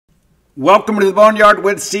Welcome to the Boneyard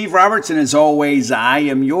with Steve Robertson. As always, I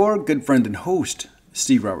am your good friend and host,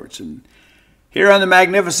 Steve Robertson. Here on the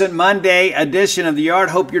magnificent Monday edition of the Yard.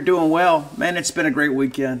 Hope you're doing well. Man, it's been a great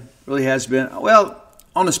weekend. Really has been. Well,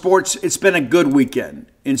 on the sports, it's been a good weekend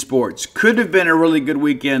in sports. Could have been a really good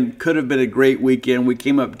weekend. Could have been a great weekend. We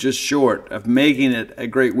came up just short of making it a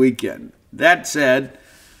great weekend. That said,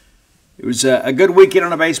 it was a good weekend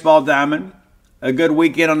on a baseball diamond. A good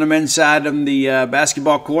weekend on the men's side of the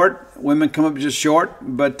basketball court. Women come up just short.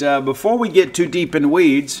 But before we get too deep in the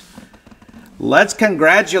weeds, let's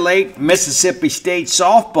congratulate Mississippi State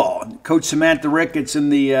softball. Coach Samantha Ricketts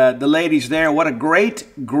and the ladies there. What a great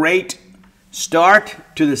start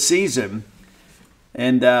to the season.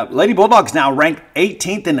 And Lady Bulldogs now ranked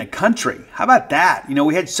 18th in the country. How about that? You know,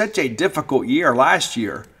 we had such a difficult year last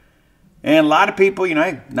year. And a lot of people,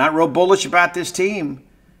 not real bullish about this team.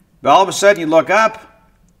 But all of a sudden you look up,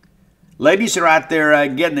 ladies are out there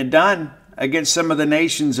getting it done against some of the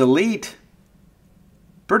nation's elite.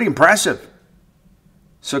 Pretty impressive.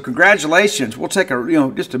 So congratulations. We'll take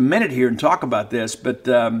just a minute here and talk about this. But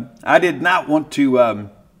I did not want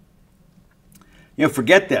to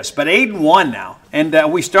forget this. But 8-1 now,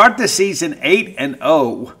 and we start the season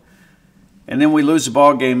 8-0, and then we lose the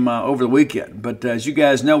ball game over the weekend. But as you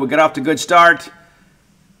guys know, we got off to a good start.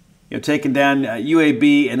 Taking down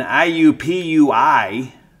UAB and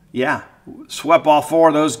IUPUI. Yeah, swept all four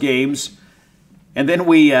of those games. And then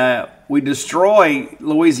we destroy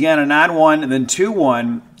Louisiana 9-1 and then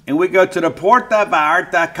 2-1. And we go to the Puerto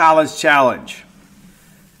Vallarta College Challenge.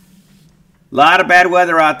 A lot of bad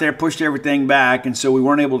weather out there, pushed everything back. And so we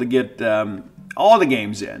weren't able to get all the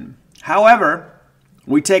games in. However,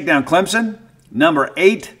 we take down Clemson, number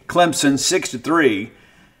 8 Clemson, 6-3.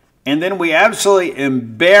 And then we absolutely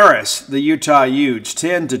embarrass the Utah Utes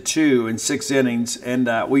 10-2 in 6 innings. And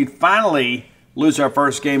we finally lose our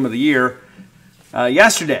first game of the year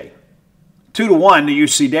yesterday, 2-1 to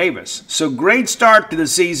UC Davis. So great start to the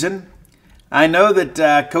season. I know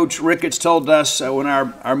that Coach Ricketts told us on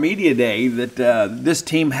our media day that this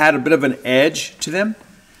team had a bit of an edge to them.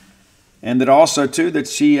 And that also, too, that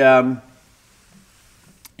she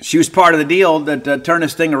was part of the deal that turned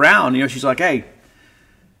this thing around. She's like, hey,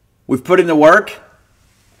 we've put in the work.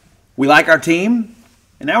 We like our team.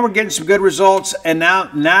 And now we're getting some good results and now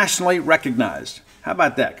nationally recognized. How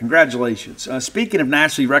about that? Congratulations. Speaking of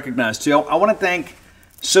nationally recognized, too, I want to thank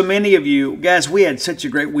so many of you. Guys, we had such a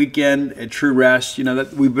great weekend at True Rest.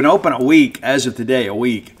 That we've been open a week as of today, a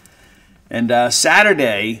week. And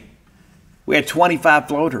Saturday, we had 25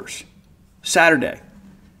 floaters. Saturday.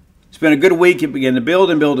 It's been a good week. It began to build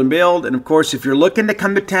and build and build. And, of course, if you're looking to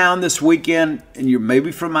come to town this weekend and you're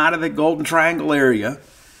maybe from out of the Golden Triangle area,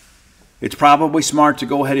 it's probably smart to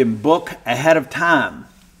go ahead and book ahead of time.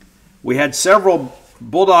 We had several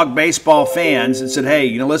Bulldog baseball fans that said,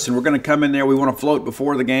 hey, listen, we're going to come in there. We want to float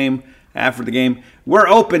before the game, after the game. We're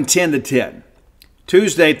open 10 to 10,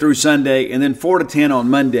 Tuesday through Sunday, and then 4 to 10 on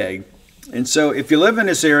Monday. And so if you live in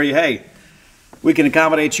this area, hey, we can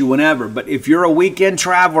accommodate you whenever. But if you're a weekend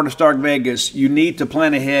traveler to Stark Vegas, you need to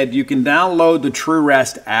plan ahead. You can download the True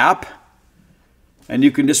Rest app, and you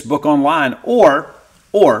can just book online. Or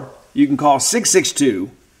you can call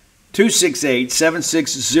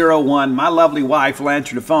 662-268-7601. My lovely wife will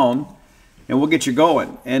answer the phone, and we'll get you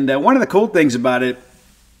going. And one of the cool things about it,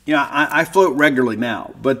 I float regularly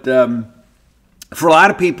now. But for a lot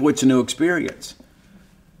of people, it's a new experience.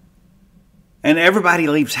 And everybody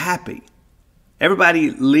leaves happy. Everybody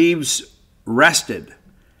leaves rested.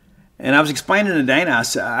 And I was explaining to Dana, I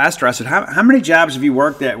asked her, I said, how many jobs have you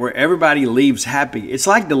worked at where everybody leaves happy? It's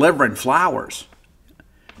like delivering flowers.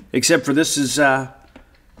 Except for this is,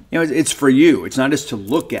 it's for you. It's not just to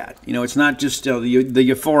look at. It's not just the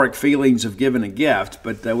euphoric feelings of giving a gift.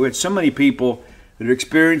 But we had so many people that are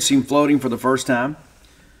experiencing floating for the first time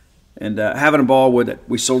and having a ball with it.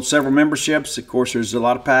 We sold several memberships. Of course, there's a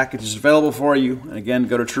lot of packages available for you. And again,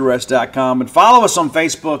 go to TrueRest.com and follow us on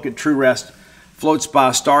Facebook at True Rest Float Spa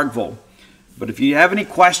Starkville. But if you have any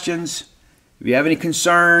questions, if you have any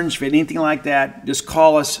concerns, if you have anything like that, just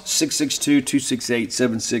call us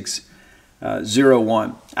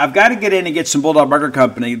 662-268-7601. I've got to get in and get some Bulldog Burger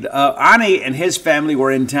Company. Ani and his family were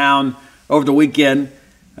in town over the weekend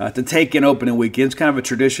to take in opening weekend. It's kind of a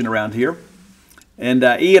tradition around here. And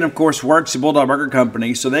Ian, of course, works at Bulldog Burger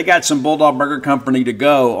Company, so they got some Bulldog Burger Company to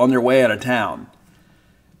go on their way out of town.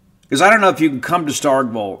 Because I don't know if you can come to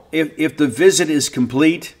Starkville if the visit is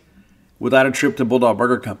complete without a trip to Bulldog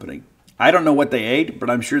Burger Company. I don't know what they ate, but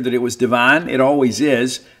I'm sure that it was divine. It always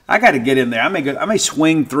is. I got to get in there. I may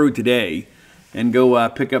swing through today and go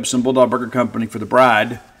pick up some Bulldog Burger Company for the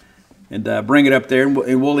bride and bring it up there,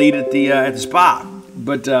 and we'll eat at the spa.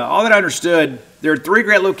 But all that I understood, there are 3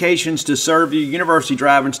 great locations to serve you: University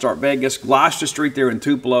Drive in Start Vegas, Gloucester Street there in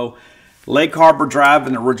Tupelo, Lake Harbor Drive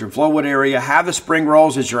in the Ridge and Flowwood area. Have the spring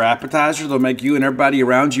rolls as your appetizer. They'll make you and everybody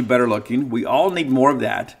around you better looking. We all need more of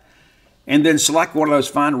that. And then select one of those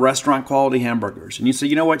fine restaurant quality hamburgers. And you say,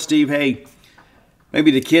 you know what, Steve, hey,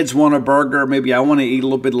 maybe the kids want a burger. Maybe I want to eat a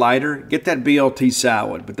little bit lighter. Get that BLT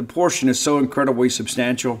salad. But the portion is so incredibly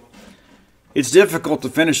substantial. It's difficult to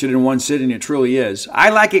finish it in one sitting. It truly is. I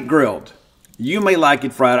like it grilled. You may like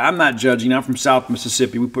it fried. I'm not judging. I'm from South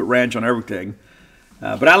Mississippi. We put ranch on everything.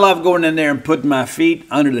 But I love going in there and putting my feet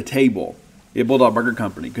under the table at Bulldog Burger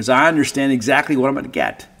Company because I understand exactly what I'm going to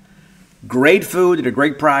get. Great food at a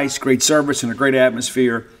great price, great service, and a great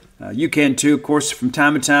atmosphere. You can too. Of course, from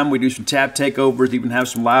time to time, we do some tap takeovers, even have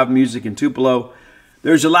some live music in Tupelo.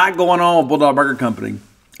 There's a lot going on with Bulldog Burger Company.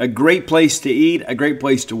 A great place to eat, a great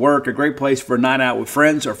place to work, a great place for a night out with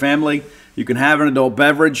friends or family. You can have an adult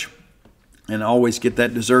beverage and always get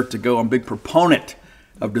that dessert to go. I'm a big proponent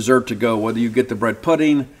of dessert to go, whether you get the bread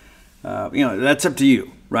pudding. That's up to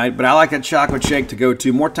you, right? But I like that chocolate shake to go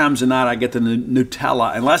to. More times than not, I get the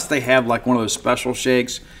Nutella, unless they have like one of those special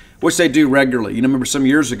shakes, which they do regularly. Remember some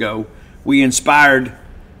years ago, we inspired,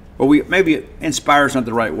 maybe inspire is not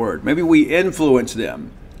the right word. Maybe we influenced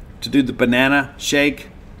them to do the banana shake.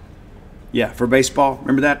 Yeah, for baseball.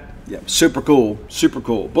 Remember that? Yeah, super cool, super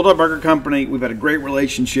cool. Bulldog Burger Company, we've had a great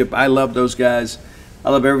relationship. I love those guys.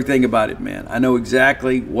 I love everything about it, man. I know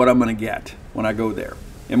exactly what I'm going to get when I go there.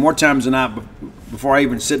 And more times than not, before I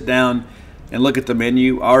even sit down and look at the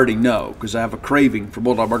menu, I already know because I have a craving for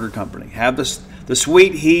Bulldog Burger Company. Have the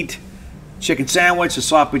sweet heat chicken sandwich, the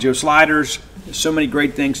sloppy Joe sliders. There's so many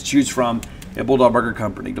great things to choose from at Bulldog Burger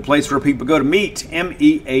Company, the place where people go to meet,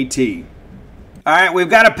 M-E-A-T. All right, we've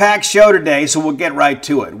got a packed show today, so we'll get right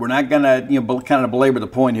to it. We're not going to kind of belabor the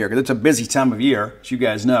point here because it's a busy time of year, as you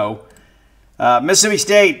guys know. Mississippi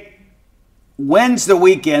State wins the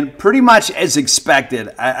weekend pretty much as expected.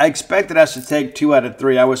 I expected us to take 2 out of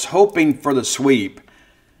 3. I was hoping for the sweep.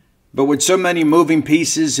 But with so many moving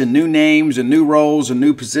pieces and new names and new roles and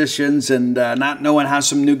new positions and not knowing how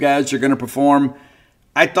some new guys are going to perform,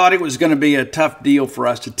 I thought it was going to be a tough deal for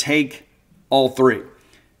us to take all 3.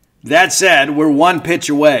 That said, we're 1 pitch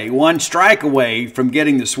away, 1 strike away from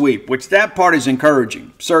getting the sweep, which that part is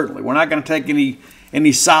encouraging, certainly. We're not going to take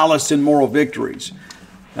any solace in moral victories.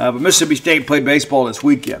 But Mississippi State played baseball this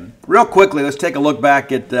weekend. Real quickly, let's take a look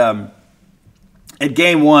back at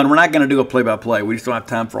Game 1. We're not going to do a play-by-play. We just don't have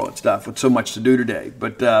time for all that stuff with so much to do today.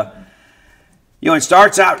 But, it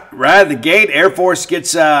starts out right at the gate. Air Force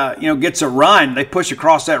gets a run. They push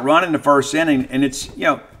across that run in the first inning, and it's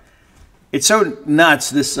so nuts.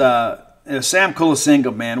 This Sam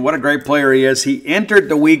Kulisinga, man, what a great player he is. He entered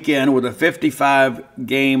the weekend with a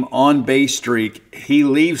 55-game on-base streak. He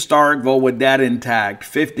leaves Starkville with that intact,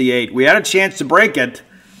 58. We had a chance to break it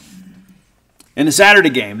in the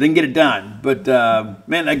Saturday game. Didn't get it done. But,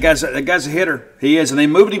 man, that guy's a hitter. He is. And they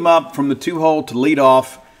moved him up from the 2-hole to lead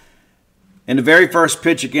off. In the very first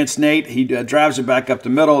pitch against Nate, he drives it back up the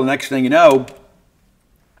middle. The next thing you know,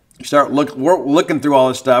 you start looking through all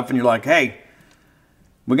this stuff, and you're like, hey,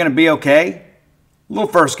 we're going to be okay. A little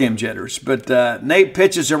first game jitters. But Nate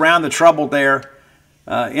pitches around the trouble there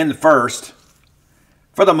in the first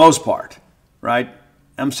for the most part, right?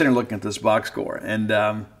 I'm sitting looking at this box score,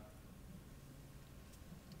 and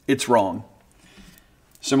it's wrong.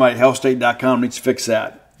 Somebody at healthstate.com needs to fix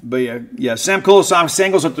that. But, yeah, Sam Kulisong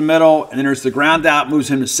singles up the middle, and then there's the ground out, moves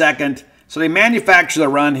him to second. So they manufacture the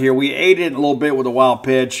run here. We ate it a little bit with a wild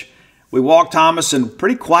pitch. We walked Thomas, and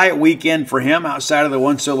pretty quiet weekend for him outside of the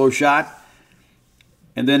 1 solo shot.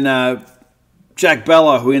 And then Jack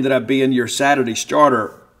Bella, who ended up being your Saturday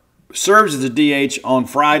starter, serves as a DH on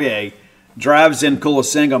Friday, drives in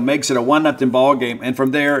Kulisinga, makes it a 1-0 ball game, and from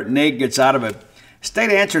there, Nate gets out of it. State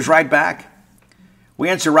answers right back. We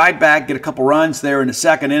answer right back, get a couple runs there in the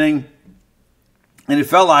second inning, and it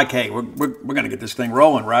felt like, hey, we're going to get this thing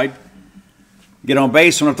rolling, right? Get on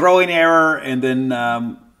base on a throwing error, and then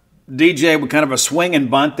DJ with kind of a swing and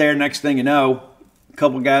bunt there. Next thing you know, a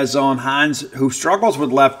couple guys on. Hines, who struggles with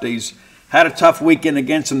lefties, had a tough weekend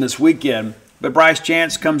against him this weekend. But Bryce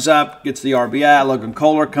Chance comes up, gets the RBI. Logan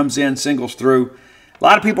Kohler comes in, singles through. A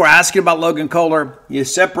lot of people are asking about Logan Kohler. He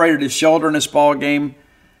separated his shoulder in this ball game.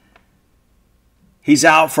 He's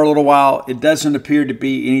out for a little while. It doesn't appear to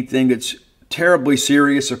be anything that's terribly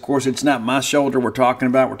serious. Of course, it's not my shoulder we're talking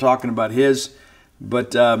about. We're talking about his.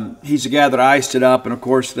 But he's a guy that iced it up. And, of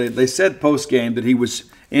course, they said post-game that he was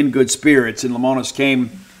in good spirits. And Lamonis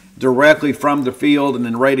came directly from the field and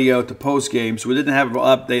then radio to post game. So we didn't have an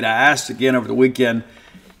update. I asked again over the weekend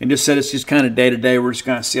and just said it's just kind of day-to-day. We're just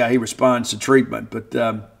going to see how he responds to treatment.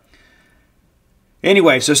 But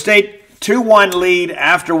anyway, so State 2-1 lead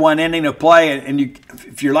after one inning of play. And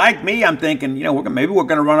if you're like me, I'm thinking, maybe we're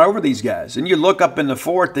going to run over these guys. And you look up in the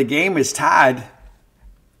fourth, the game is tied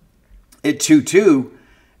at 2-2.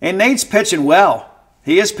 And Nate's pitching well.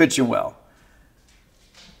 He is pitching well.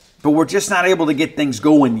 But we're just not able to get things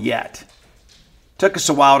going yet. Took us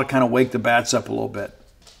a while to kind of wake the bats up a little bit.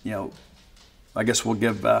 I guess we'll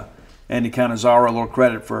give Andy Cannizaro a little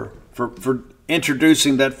credit for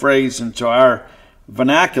introducing that phrase into our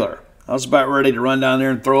vernacular. I was about ready to run down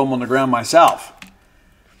there and throw him on the ground myself.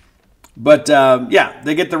 But,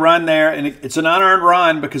 they get the run there, and it's an unearned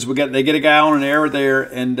run because they get a guy on an error there.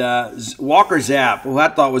 And Walker Zapp, who I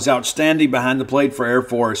thought was outstanding behind the plate for Air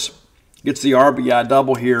Force, gets the RBI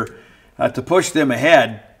double here to push them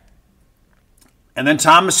ahead. And then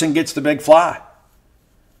Thomason gets the big fly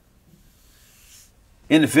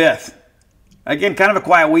in the fifth. Again, kind of a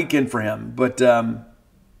quiet weekend for him. But,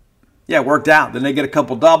 it worked out. Then they get a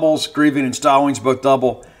couple doubles. Grieving and Stallings both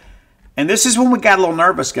double. And this is when we got a little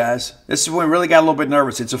nervous, guys. This is when we really got a little bit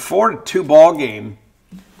nervous. It's a 4-2 ball game.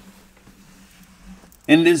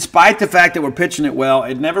 And despite the fact that we're pitching it well,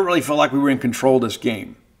 it never really felt like we were in control of this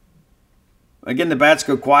game. Again, the bats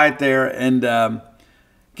go quiet there, and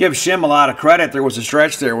give Shim a lot of credit. There was a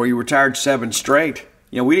stretch there where you retired 7 straight.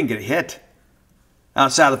 We didn't get a hit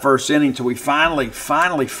outside the first inning until we finally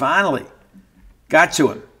got to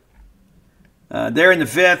him. There in the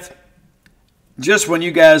fifth, just when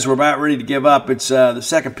you guys were about ready to give up, it's the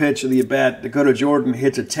second pitch of the at-bat. Dakota Jordan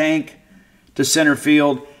hits a tank to center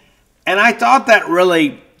field. And I thought that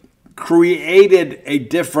really created a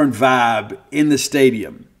different vibe in the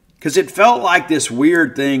stadium. Because it felt like this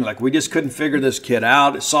weird thing, like we just couldn't figure this kid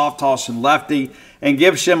out. A soft tossing lefty. And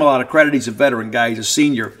give Shim a lot of credit. He's a veteran guy. He's a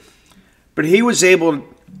senior. But he was able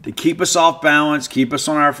to keep us off balance, keep us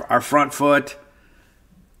on our front foot.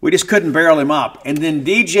 We just couldn't barrel him up. And then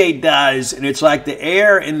DJ does, and it's like the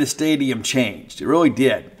air in the stadium changed. It really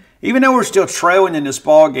did. Even though we're still trailing in this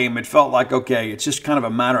ball game, it felt like, okay, it's just kind of a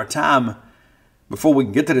matter of time before we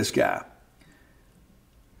can get to this guy.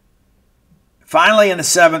 Finally, in the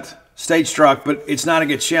seventh, State struck, but it's not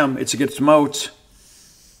against Shim. It's against Moats.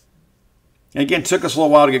 And again, it took us a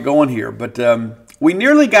little while to get going here, but we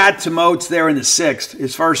nearly got to Moats there in the sixth,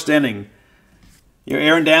 his first inning.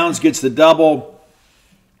 Aaron Downs gets the double,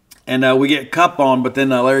 and we get Cup on, but then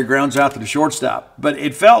Larry grounds out to the shortstop. But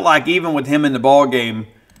it felt like even with him in the ball game,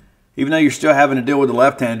 even though you're still having to deal with the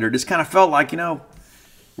left-hander, it just kind of felt like,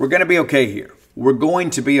 we're going to be okay here. We're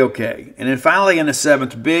going to be okay. And then finally in the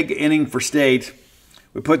seventh, big inning for State.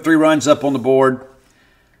 We put 3 runs up on the board.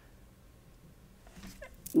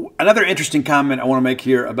 Another interesting comment I want to make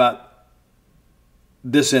here about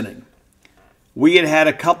this inning. We had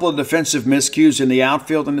a couple of defensive miscues in the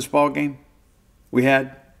outfield in this ball game. We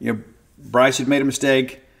had, Bryce had made a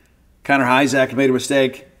mistake. Connor Hyzak had made a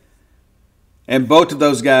mistake. And both of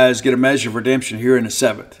those guys get a measure of redemption here in the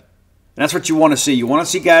seventh. And that's what you want to see. You want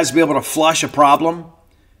to see guys be able to flush a problem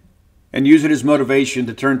and use it as motivation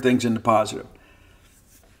to turn things into positive.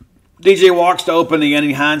 DJ walks to open the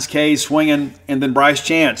inning. Hines K swinging, and then Bryce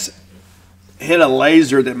Chance hit a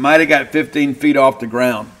laser that might have got 15 feet off the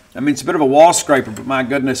ground. I mean, it's a bit of a wall scraper, but my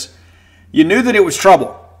goodness, you knew that it was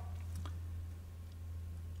trouble.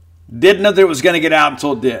 Didn't know that it was going to get out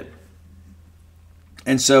until it did.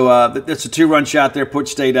 And so that's a 2-run shot there, put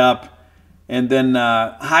State up. And then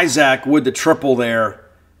Hyzak with the triple there.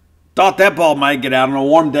 Thought that ball might get out. On a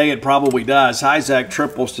warm day, it probably does. Hyzak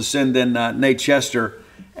triples to send in Nate Chester.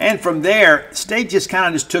 And from there, State just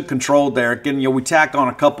kind of took control there. Again, we tacked on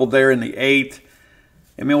a couple there in the 8th.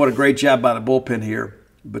 I mean, what a great job by the bullpen here.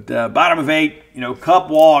 But bottom of 8, Cup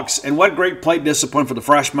walks. And what great plate discipline for the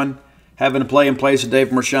freshman, having to play in place of Dave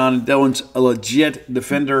Mershon. And Dylan's a legit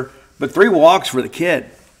defender. But 3 walks for the kid.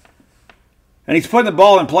 And he's putting the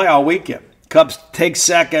ball in play all weekend. Cubs take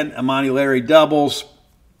second. Amani Larry doubles.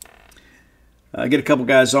 Get a couple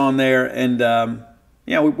guys on there. And,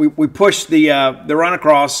 we pushed the run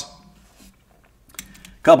across.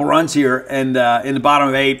 A couple runs here and in the bottom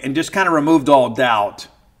of 8 and just kind of removed all doubt.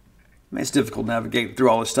 I mean, it's difficult navigating through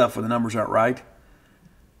all this stuff when the numbers aren't right.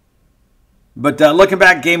 But looking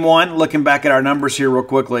back, game 1, looking back at our numbers here real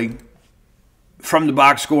quickly. From the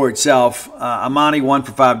box score itself, Amani 1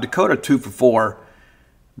 for 5, Dakota 2 for 4.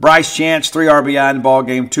 Bryce Chance, 3 RBI in the ball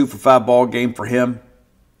game, 2 for 5 ball game for him.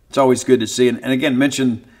 It's always good to see. And again,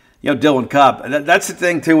 mention Dylan Cup. That's the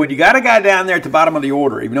thing too. When you got a guy down there at the bottom of the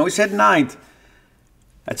order, even though he's heading 9th,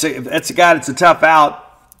 that's a guy that's a tough out.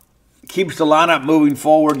 keeps the lineup moving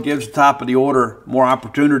forward, gives the top of the order more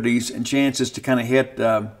opportunities and chances to kind of hit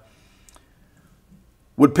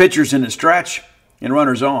with pitchers in the stretch and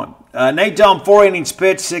runners on. Nate Dillon, 4 innings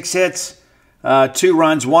pitched, 6 hits, 2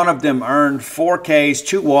 runs. 1 of them earned, 4 Ks,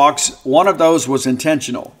 2 walks. 1 of those was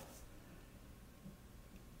intentional.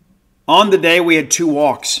 On the day, we had 2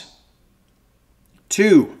 walks.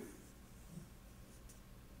 2.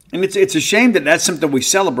 And it's a shame that that's something we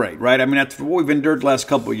celebrate, right? I mean, that's what we've endured the last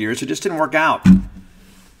couple of years. It just didn't work out.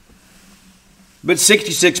 But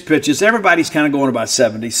 66 pitches, everybody's kind of going about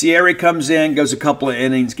 70. Sierra comes in, goes a couple of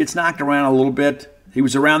innings, gets knocked around a little bit. He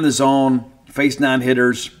was around the zone, faced 9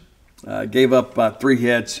 hitters, gave up 3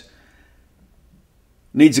 hits.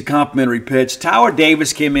 Needs a complimentary pitch. Tyler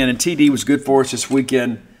Davis came in, and TD was good for us this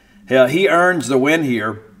weekend. He earns the win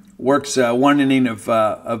here. Works 1 inning of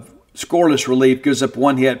scoreless relief, gives up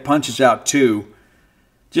 1 hit, punches out 2.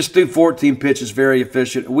 Just threw 14 pitches, very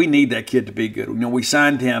efficient. We need that kid to be good. You know, we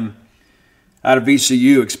signed him out of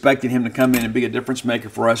VCU, expecting him to come in and be a difference maker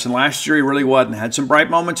for us. And last year he really wasn't. Had some bright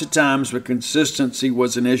moments at times, but consistency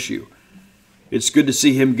was an issue. It's good to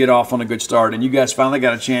see him get off on a good start. And you guys finally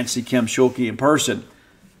got a chance to see Kim Schulke in person.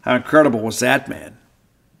 How incredible was that, man?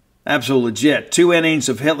 Absolutely legit. 2 innings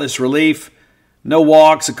of hitless relief, no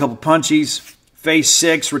walks, a couple punchies. Faced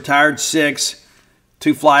 6, retired 6,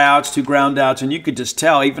 2 flyouts, 2 groundouts, and you could just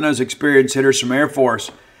tell, even those experienced hitters from Air Force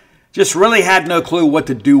just really had no clue what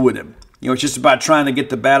to do with him. You know, it's just about trying to get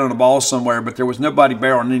the bat on the ball somewhere, but there was nobody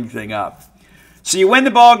barreling anything up. So you win the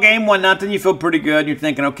ball game 1-0, you feel pretty good. You're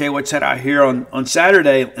thinking, okay, what's that out here on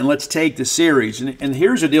Saturday, and let's take the series. And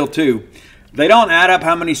here's the deal, too. They don't add up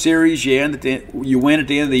how many series you win at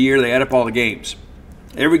the end of the year. They add up all the games.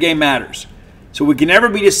 Every game matters. So we can never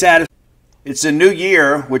be dissatisfied. It's a new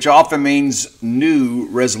year, which often means new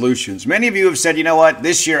resolutions. Many of you have said, you know what,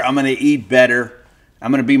 this year I'm going to eat better. I'm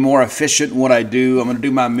going to be more efficient in what I do. I'm going to do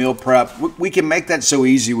my meal prep. We can make that so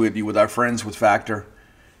easy with you, with our friends with Factor.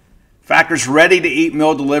 Factor's ready-to-eat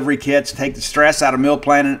meal delivery kits take the stress out of meal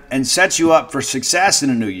planning and sets you up for success in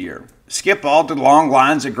a new year. Skip all the long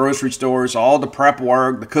lines at grocery stores, all the prep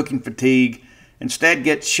work, the cooking fatigue. Instead,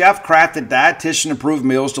 get chef-crafted, dietitian-approved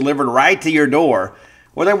meals delivered right to your door,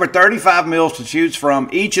 with over 35 meals to choose from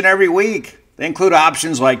each and every week. They include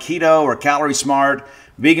options like keto or calorie smart,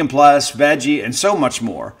 vegan plus, veggie, and so much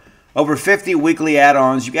more. Over 50 weekly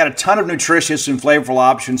add-ons. You've got a ton of nutritious and flavorful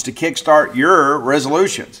options to kickstart your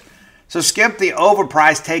resolutions. So skip the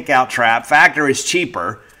overpriced takeout trap. Factor is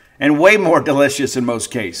cheaper and way more delicious in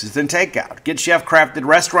most cases than takeout. Get chef-crafted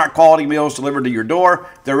restaurant-quality meals delivered to your door.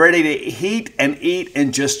 They're ready to heat and eat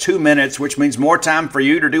in just 2 minutes, which means more time for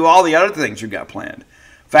you to do all the other things you've got planned.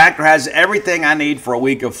 Factor has everything I need for a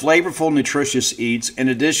week of flavorful, nutritious eats in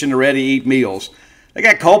addition to ready-to-eat meals. They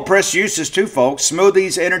got cold-pressed juices too, folks.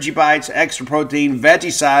 Smoothies, energy bites, extra protein, veggie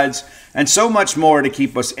sides, and so much more to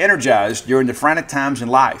keep us energized during the frantic times in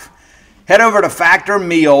life. Head over to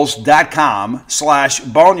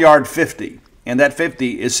factormeals.com/boneyard50, and that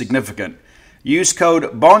 50 is significant. Use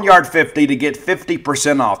code boneyard50 to get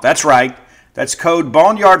 50% off. That's right. That's code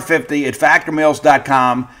boneyard50 at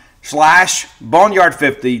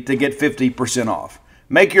factormeals.com/boneyard50 to get 50% off.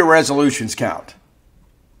 Make your resolutions count.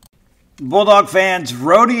 Bulldog fans,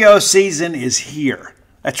 rodeo season is here.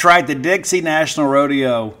 That's right, the Dixie National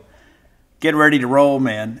Rodeo. Get ready to roll,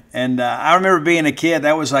 man. And I remember being a kid,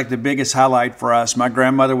 that was like the biggest highlight for us. My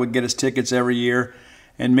grandmother would get us tickets every year,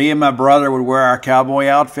 and me and my brother would wear our cowboy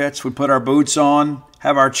outfits. We'd put our boots on,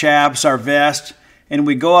 have our chaps, our vest, and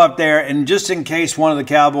we'd go up there, and just in case one of the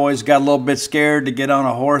cowboys got a little bit scared to get on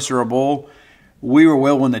a horse or a bull, we were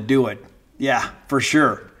willing to do it. Yeah, for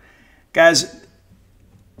sure. Guys,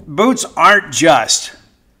 boots aren't just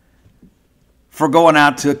for going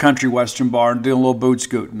out to a country western bar and doing a little boot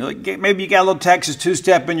scooting. Maybe you got a little Texas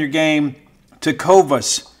two-step in your game.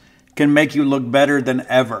 Tecovas can make you look better than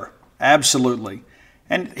ever. Absolutely.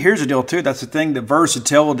 And here's the deal, too. That's the thing, the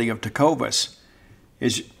versatility of Tecovas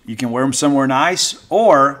is you can wear them somewhere nice,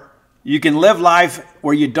 or you can live life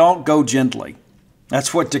where you don't go gently.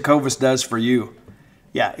 That's what Tecovas does for you.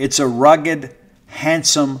 Yeah, it's a rugged,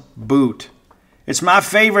 handsome boot. It's my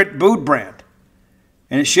favorite boot brand,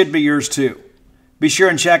 and it should be yours too. Be sure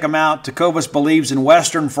and check them out. Tecovas believes in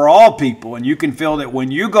Western for all people, and you can feel that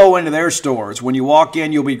when you go into their stores. When you walk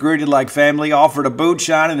in, you'll be greeted like family, offered a boot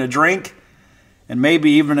shine and a drink, and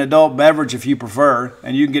maybe even an adult beverage if you prefer,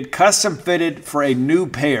 and you can get custom fitted for a new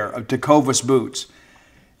pair of Tecovas boots.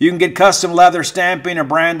 You can get custom leather stamping or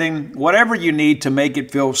branding, whatever you need to make it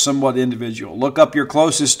feel somewhat individual. Look up your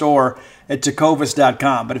closest store at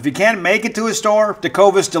tecovas.com. But if you can't make it to a store,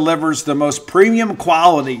 Tecovas delivers the most premium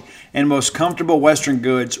quality and most comfortable Western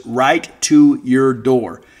goods right to your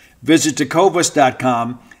door. Visit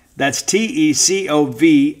tecovas.com. That's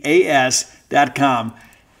TECOVAS.com.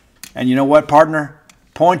 And you know what, partner?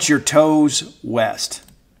 Point your toes west.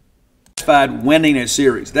 Winning a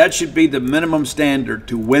series. That should be the minimum standard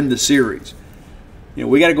to win the series. You know,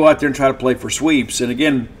 we got to go out there and try to play for sweeps. And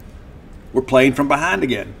again, we're playing from behind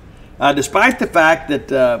again. Despite the fact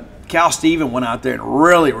that Cal Steven went out there and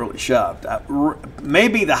really shoved.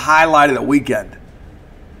 Maybe the highlight of the weekend.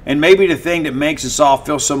 And maybe the thing that makes us all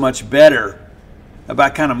feel so much better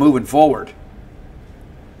about kind of moving forward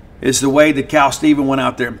is the way that Cal Steven went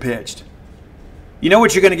out there and pitched. You know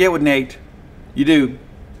what you're going to get with Nate. You do.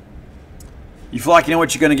 You feel like you know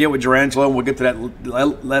what you're going to get with Durangelo, and we'll get to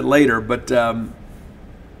that later. But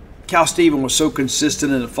Cal Steven was so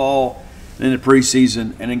consistent in the fall and in the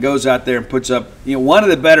preseason, and then goes out there and puts up one of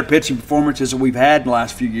the better pitching performances that we've had in the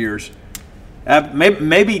last few years.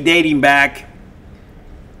 Maybe dating back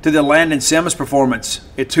to the Landon Sims performance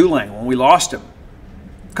at Tulane when we lost him.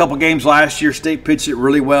 A couple games last year, State pitched it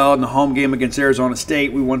really well. In the home game against Arizona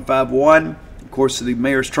State, we won 5-1. Of course, the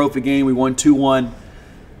Mayor's Trophy game, we won 2-1.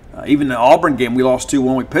 Even the Auburn game, we lost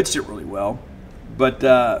 2-1. We pitched it really well. But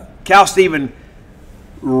Cal Steven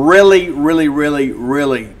really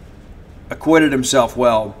acquitted himself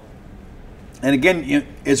well. And again,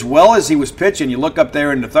 as well as he was pitching, you look up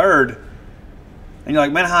there in the third, and you're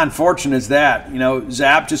like, man, how unfortunate is that?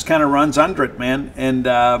 Zap just kind of runs under it, man. And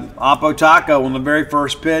Oppo Taco on the very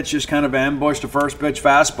first pitch just kind of ambushed the first pitch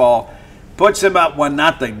fastball, puts him up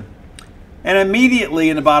 1-0. And immediately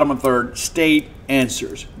in the bottom of the third, State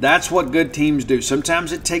answers. That's what good teams do.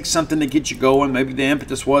 Sometimes it takes something to get you going. Maybe the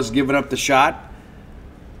impetus was giving up the shot.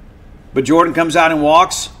 But Jordan comes out and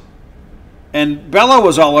walks. And Bello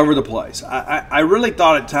was all over the place. I really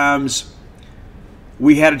thought at times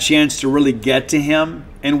we had a chance to really get to him.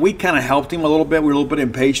 And we kind of helped him a little bit. We were a little bit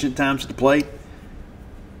impatient at times at the plate.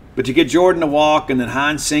 But to get Jordan to walk and then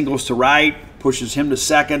Hines singles to right, pushes him to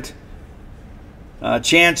second.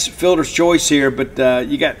 Chance fielder's choice here, but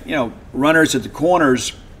you got runners at the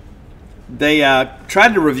corners. They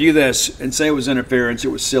tried to review this and say it was interference. It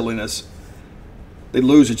was silliness. They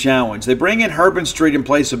lose a challenge. They bring in Herbin Street in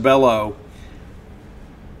place of Bello.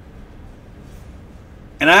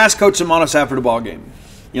 And I asked Coach Simonis after the ball game.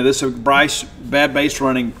 This Bryce bad base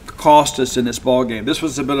running cost us in this ball game. This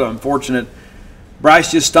was a bit unfortunate.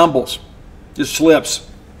 Bryce just stumbles, just slips,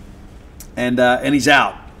 and he's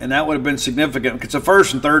out. And that would have been significant. It's a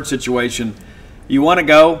first and third situation. You want to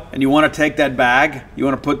go and you want to take that bag. You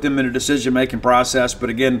want to put them in a decision-making process. But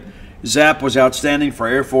again, Zapp was outstanding for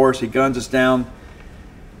Air Force. He guns us down.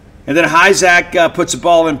 And then Hyzak puts the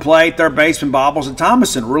ball in play. Third baseman bobbles. And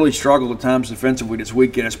Thomason really struggled at times defensively this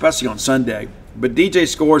weekend, especially on Sunday. But DJ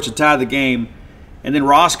scores to tie the game. And then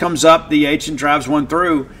Ross comes up, DH, and drives one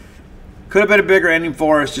through. Could have been a bigger inning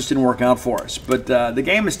for us, just didn't work out for us. But the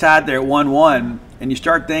game is tied there at 1-1, and you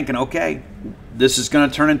start thinking, okay, this is going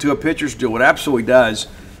to turn into a pitcher's duel. It absolutely does.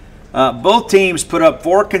 Both teams put up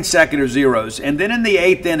 4 consecutive zeros. And then in the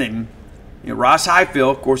 8th inning, Ross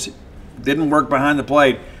Highfield, of course, didn't work behind the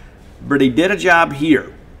plate, but he did a job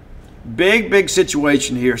here. Big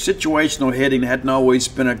situation here. Situational hitting hadn't always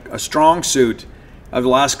been a strong suit of the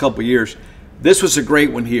last couple of years. This was a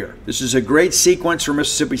great one here. This is a great sequence for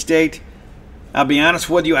Mississippi State. I'll be honest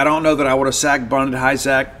with you, I don't know that I would have sacked Barnett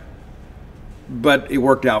Hyzak, but it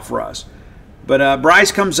worked out for us. But Bryce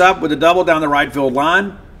comes up with a double down the right field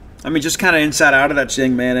line. I mean, just kind of inside out of that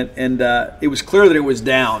thing, man. And it was clear that it was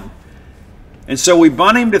down. And so we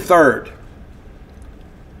bunt him to third.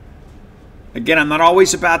 Again, I'm not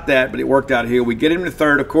always about that, but it worked out here. We get him to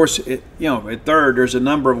third. Of course, at third, there's a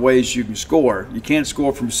number of ways you can score. You can't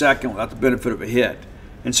score from second without the benefit of a hit.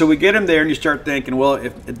 And so we get him there, and you start thinking, well,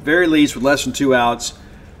 if at the very least with less than 2 outs,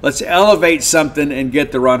 let's elevate something and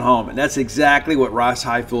get the run home. And that's exactly what Ross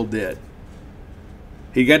Highfield did.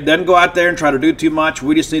 He doesn't go out there and try to do too much.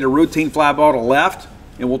 We just need a routine fly ball to left,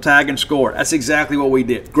 and we'll tag and score. That's exactly what we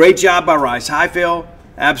did. Great job by Ross Highfield.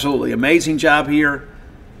 Absolutely amazing job here.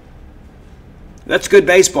 That's good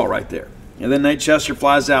baseball right there. And then Nate Chester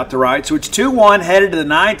flies out to right. So it's 2-1 headed to the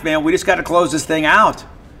 9th, man. We just got to close this thing out.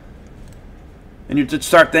 And you just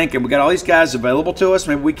start thinking, we got all these guys available to us,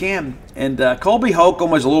 maybe we can. And Colby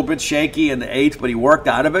Holcomb was a little bit shaky in the 8th, but he worked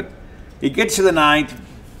out of it. He gets to the 9th,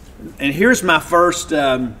 and here's my first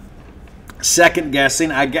second guessing.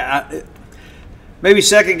 Maybe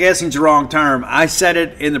second guessing is the wrong term. I said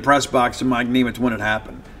it in the press box to Mike Nemeth when it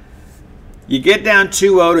happened. You get down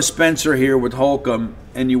 2-0 to Spencer here with Holcomb,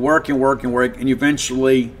 and you work and work and work, and you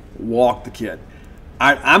eventually walk the kid.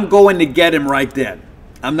 I'm going to get him right then.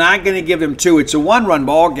 I'm not going to give him 2. It's a 1-run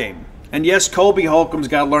ball game. And yes, Colby Holcomb's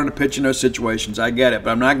got to learn to pitch in those situations. I get it, but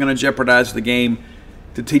I'm not going to jeopardize the game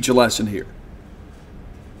to teach a lesson here.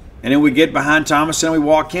 And then we get behind Thomas and we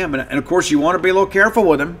walk him. And of course, you want to be a little careful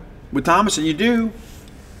with him. With Thomas, and you do.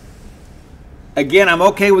 Again, I'm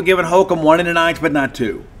okay with giving Holcomb 1 in the 9th, but not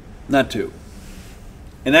 2. Not 2.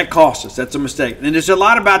 And that cost us. That's a mistake. And there's a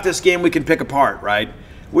lot about this game we can pick apart, right?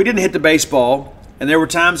 We didn't hit the baseball, and there were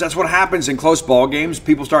times that's what happens in close ball games.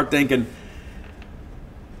 People start thinking,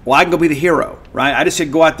 well, I can go be the hero, right? I just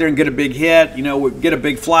said go out there and get a big hit. You know, we get a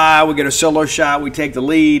big fly, we get a solo shot, we take the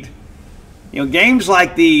lead. You know, games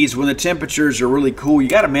like these, when the temperatures are really cool, you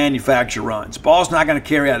got to manufacture runs. Ball's not going to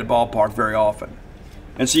carry out of the ballpark very often.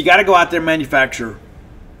 And so you got to go out there and manufacture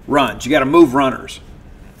runs. You got to move runners.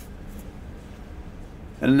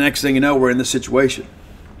 And the next thing you know, we're in this situation.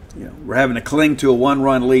 You know, we're having to cling to a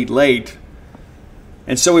 1-run lead late.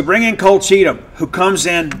 And so we bring in Cole Cheatham, who comes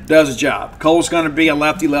in, does a job. Cole's going to be a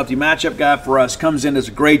lefty-lefty matchup guy for us, comes in, does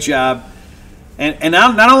a great job. And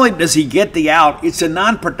not only does he get the out, it's a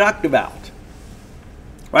non-productive out.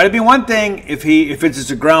 Right? It'd be one thing if it's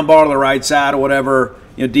just a ground ball to the right side or whatever,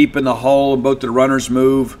 you know, deep in the hole and both the runners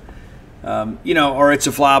move, you know, or it's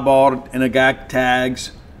a fly ball and a guy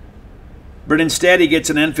tags. But instead, he gets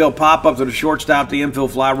an infield pop-up to the shortstop. The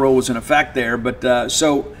infield fly rule was in effect there. But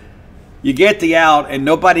so you get the out, and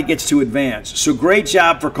nobody gets to advance. So great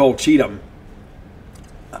job for Cole Cheatham.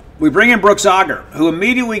 We bring in Brooks Auger, who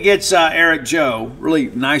immediately gets Eric Joe. Really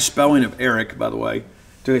nice spelling of Eric, by the way,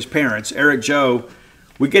 to his parents. Eric Joe.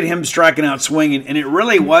 We get him striking out swinging, and it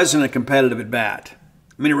really wasn't a competitive at-bat.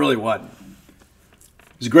 I mean, it really wasn't.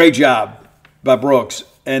 It was a great job by Brooks.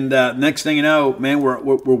 And next thing you know, man, we're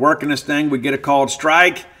working this thing. We get a called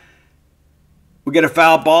strike. We get a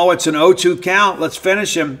foul ball. It's an 0-2 count. Let's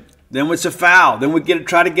finish him. Then it's a foul. Then we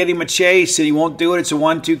try to get him a chase, and he won't do it. It's a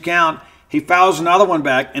 1-2 count. He fouls another one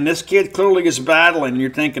back, and this kid clearly is battling. And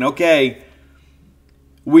you're thinking, okay,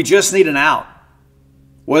 we just need an out,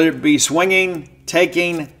 whether it be swinging,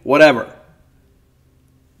 taking, whatever.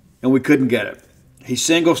 And we couldn't get it. He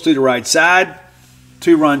singles through the right side.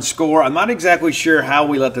 2-run score. I'm not exactly sure how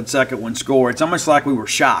we let the second one score. It's almost like we were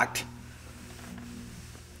shocked.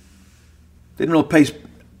 Didn't really pay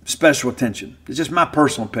special attention. It's just my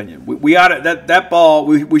personal opinion. We ought to, that ball,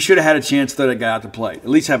 we should have had a chance to throw that guy out to play. At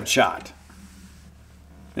least have a shot.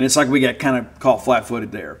 And it's like we got kind of caught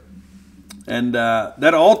flat-footed there. And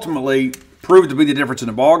that ultimately proved to be the difference in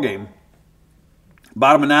the ball game.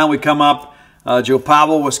 Bottom of 9, we come up. Joe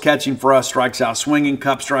Powell was catching for us, strikes out swinging.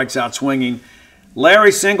 Cup strikes out swinging.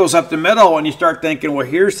 Larry singles up the middle, and you start thinking, well,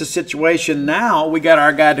 here's the situation now. We got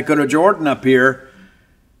our guy Dakota Jordan up here.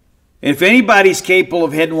 If anybody's capable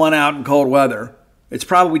of hitting one out in cold weather, it's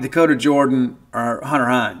probably Dakota Jordan or Hunter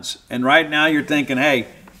Hines. And right now you're thinking, hey,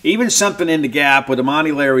 even something in the gap with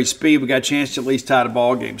Amani Larry's speed, we got a chance to at least tie the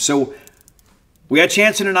ball game. So we had a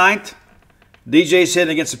chance in the 9th. DJ's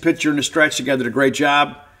hitting against the pitcher in the stretch. He did a great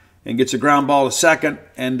job and gets a ground ball to second,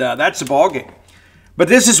 and that's the ball game. But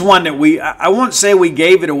this is one that I won't say we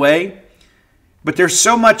gave it away, but there's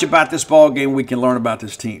so much about this ball game we can learn about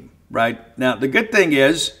this team, right? Now, the good thing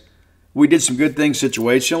is we did some good things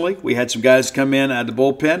situationally. We had some guys come in out of the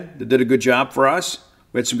bullpen that did a good job for us.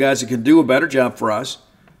 We had some guys that can do a better job for us.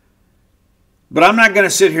 But I'm not going to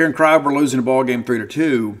sit here and cry over losing a ball game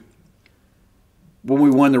 3-2 when we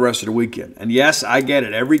won the rest of the weekend. And yes, I get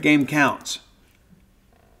it. Every game counts.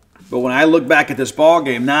 But when I look back at this ball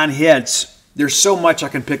game, 9 hits, there's so much I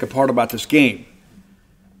can pick apart about this game.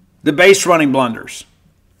 The base running blunders.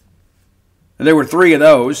 And there were 3 of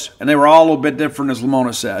those, and they were all a little bit different, as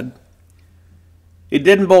Lamona said. It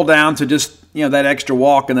didn't boil down to just, that extra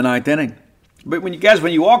walk in the 9th inning. But when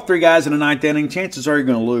you walk 3 guys in the 9th inning, chances are you're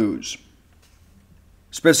going to lose.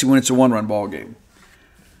 Especially when it's a 1-run ball game.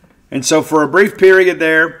 And so for a brief period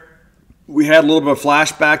there, we had a little bit of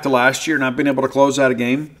flashback to last year, not being able to close out a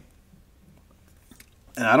game.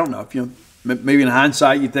 And I don't know if maybe in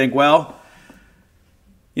hindsight you think, well,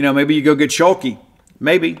 maybe you go get Schulke.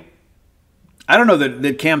 Maybe. I don't know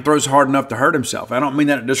that Cam throws hard enough to hurt himself. I don't mean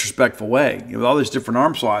that in a disrespectful way. With all these different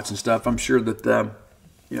arm slots and stuff, I'm sure that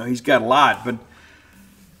he's got a lot. But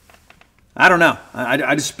I don't know.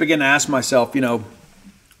 I just begin to ask myself,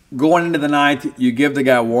 going into the 9th, you give the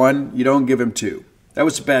guy 1, you don't give him 2. That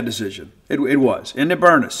was a bad decision. It was. And it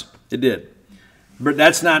burned us. It did. But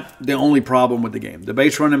that's not the only problem with the game. The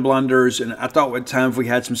base running blunders, and I thought at times we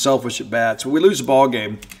had some selfish at-bats. We lose a ball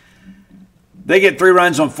game. They get 3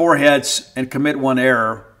 runs on 4 hits and commit 1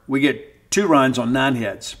 error. We get 2 runs on 9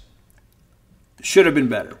 hits. Should have been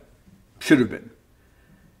better. Should have been.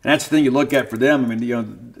 And that's the thing you look at for them. I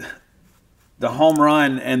mean, the home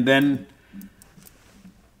run and then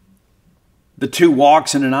the 2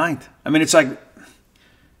 walks in the 9th. I mean, it's like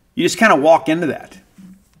you just kind of walk into that.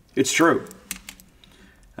 It's true.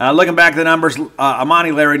 Looking back at the numbers,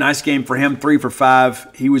 Amani Larry, nice game for him, 3 for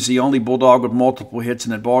 5. He was the only Bulldog with multiple hits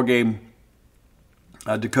in that ball game.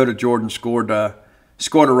 Dakota Jordan scored a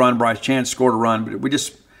run. Bryce Chance scored a run,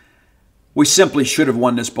 but we simply should have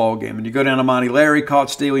won this ball game. And you go down to Amani Larry, caught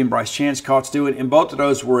stealing, Bryce Chance caught stealing, and both of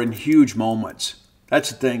those were in huge moments. That's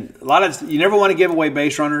the thing. You never want to give away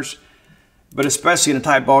base runners, but especially in a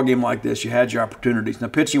tight ball game like this, you had your opportunities. Now,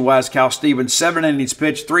 pitching-wise, Cal Stevens, 7 innings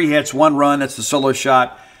pitched, 3 hits, 1 run. That's the solo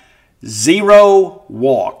shot. 0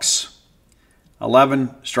 walks,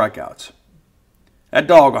 11 strikeouts. That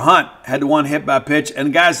dog, a Hunt, had 1 hit by pitch.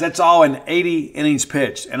 And, guys, that's all in 80 innings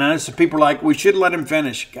pitched. And I know some people are like, we should let him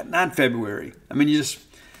finish. Not February. I mean,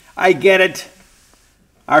 I get it.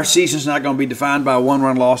 Our season's not going to be defined by a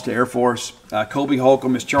 1-run loss to Air Force. Colby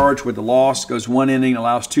Holcomb is charged with the loss, goes 1 inning,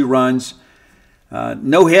 allows 2 runs.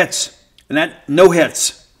 No hits. And no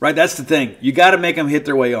hits, right? That's the thing. You got to make them hit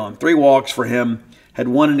their way on. 3 walks for him. Had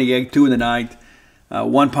 1 in the 8th, 2 in the 9th.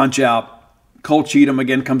 1 punch out. Cole Cheatham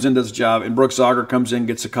again comes in, does his job, and Brooks Auger comes in,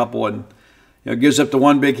 gets a couple, and gives up the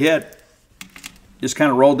 1 big hit. Just kind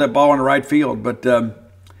of rolled that ball into right field. But kind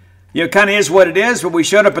of is what it is. But we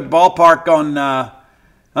showed up at the ballpark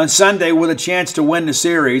on Sunday with a chance to win the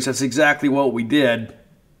series. That's exactly what we did.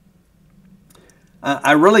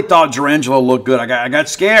 I really thought Jarangelo looked good. I got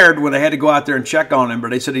scared when they had to go out there and check on him,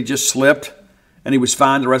 but they said he just slipped and he was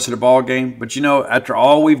fine the rest of the ball game. But after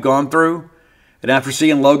all we've gone through, and after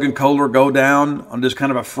seeing Logan Kohler go down on this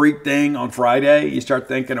kind of a freak thing on Friday, you start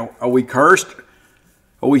thinking, are we cursed?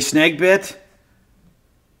 Are we snake bit?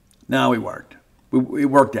 No, we weren't. It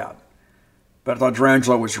worked out. But I thought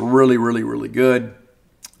Jarangelo was really, really, really good.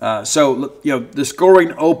 So the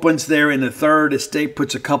scoring opens there in the 3rd. State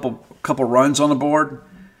puts a couple runs on the board.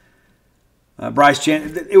 Bryce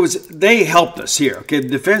Chance, they helped us here. Okay,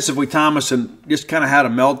 defensively, Thomason just kind of had a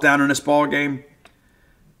meltdown in this ball game.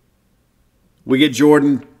 We get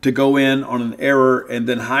Jordan to go in on an error, and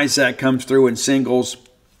then Hyzak comes through and singles,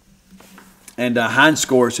 and Hines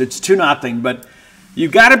scores. It's 2-0, but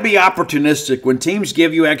you've got to be opportunistic when teams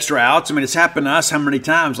give you extra outs. I mean, it's happened to us how many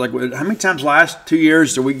times? Like, how many times last 2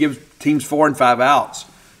 years do we give teams 4 and 5 outs?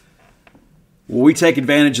 Well, we take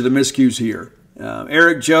advantage of the miscues here.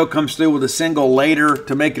 Eric Joe comes through with a single later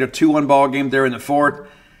to make it a 2-1 ball game there in the 4th.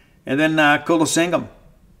 And then Kulasingam,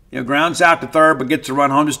 grounds out to 3rd, but gets a run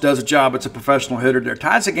home, just does a job. It's a professional hitter there.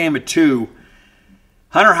 Ties the game at 2.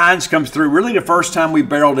 Hunter Hines comes through, really the first time we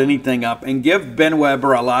barreled anything up. And give Ben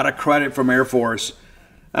Weber a lot of credit from Air Force.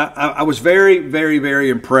 I was very, very, very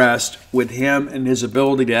impressed with him and his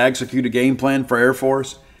ability to execute a game plan for Air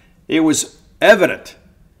Force. It was evident.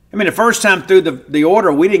 I mean, the first time through the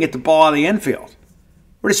order, we didn't get the ball out of the infield.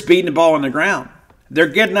 We're just beating the ball on the ground. They're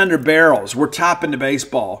getting under barrels. We're topping the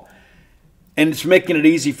baseball. And it's making it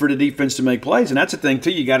easy for the defense to make plays. And that's the thing,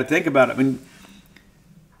 too, you got to think about it.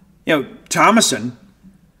 I mean, Thomason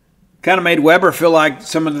kind of made Weber feel like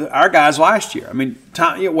some of our guys last year. I mean,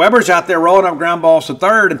 Weber's out there rolling up ground balls to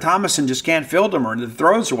 3rd, and Thomason just can't field them, or the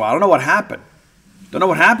throws are wild. I don't know what happened. Don't know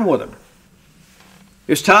what happened with him.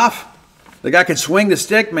 It's tough. The guy can swing the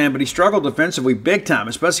stick, man, but he struggled defensively big time,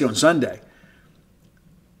 especially on Sunday.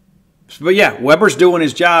 But, yeah, Weber's doing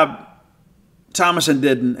his job. Thomason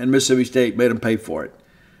didn't, and Mississippi State made him pay for it.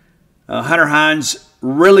 Hunter Hines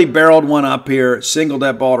really barreled one up here, singled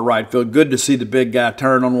that ball to right field. Good to see the big guy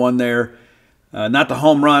turn on one there. Not the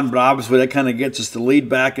home run, but obviously that kind of gets us the lead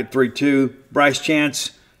back at 3-2. Bryce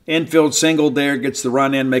Chance, infield singled there, gets the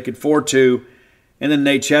run in, make it 4-2. And then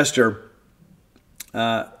Nate Chester.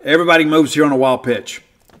 Everybody moves here on a wild pitch.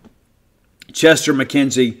 Chester,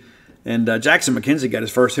 McKenzie, and Jackson McKenzie got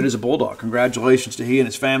his first hit as a Bulldog. Congratulations to he and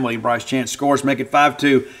his family. Bryce Chance scores, make it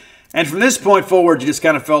 5-2. And from this point forward, you just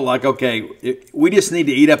kind of felt like, okay, we just need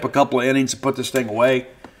to eat up a couple of innings and put this thing away.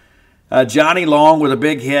 Johnny Long with a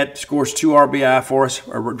big hit, scores 2 RBI for us,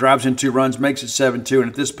 or drives in 2 runs, makes it 7-2. And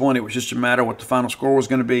at this point, it was just a matter of what the final score was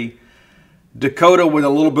going to be. Dakota with a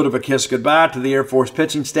little bit of a kiss goodbye to the Air Force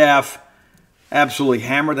pitching staff. Absolutely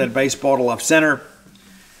hammered that baseball to left center.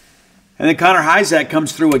 And then Connor Hyzak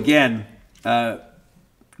comes through again.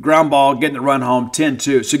 Ground ball, getting the run home,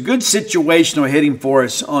 10-2. It's a good situational hitting for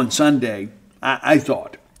us on Sunday, I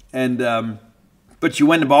thought. And but you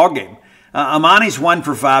win the ball game. Amani's 1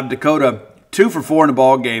 for 5. Dakota 2 for 4 in the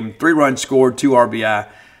ball game. 3 runs scored, 2 RBI.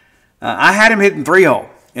 I had him hitting 3-hole.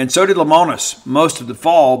 And so did Lamonis most of the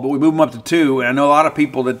fall, but we moved him up to 2. And I know a lot of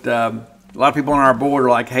people on our board are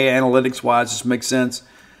like, hey, analytics-wise, this makes sense.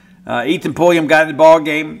 Ethan Pulliam got in the ball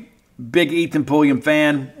game. Big Ethan Pulliam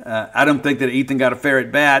fan. I don't think that Ethan got a fair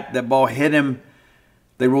at bat. That ball hit him.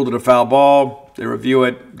 They ruled it a foul ball. They review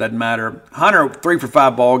it. Doesn't matter. Hunter, 3 for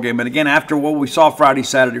 5 ball game. And again, after what we saw Friday,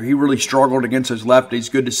 Saturday, he really struggled against those lefties.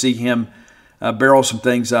 Good to see him barrel some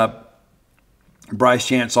things up. Bryce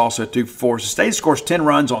Chance also 2 for 4. So State scores 10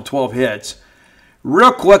 runs on 12 hits.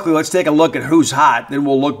 Real quickly, let's take a look at who's hot. Then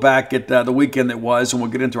we'll look back at the weekend that was, and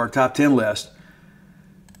we'll get into our top 10 list.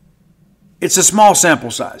 It's a small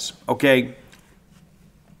sample size, okay?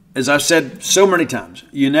 As I've said so many times,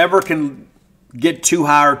 you never can get too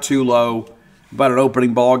high or too low about an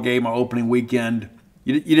opening ball game or opening weekend.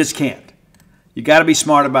 You just can't. You got to be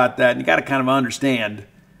smart about that, and you got to kind of understand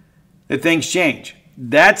that things change.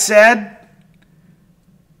 That said,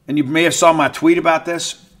 and you may have saw my tweet about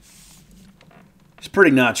this, it's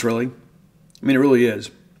pretty nuts, really. I mean, it really is.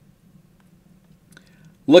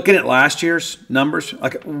 Looking at last year's numbers,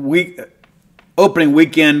 like opening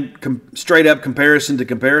weekend straight up comparison to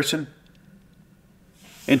comparison.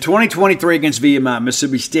 In 2023 against VMI,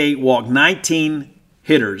 Mississippi State walked 19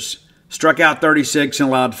 hitters, struck out 36, and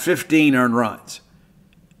allowed 15 earned runs.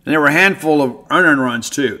 And there were a handful of unearned runs,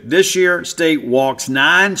 too. This year, State walks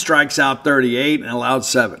 9, strikes out 38, and allowed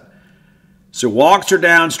 7. So walks are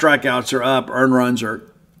down, strikeouts are up, earned runs are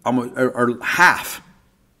half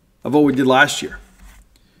of what we did last year.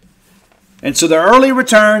 And so the early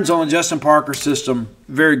returns on the Justin Parker system,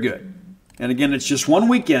 very good. And again, it's just one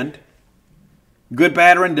weekend. Good,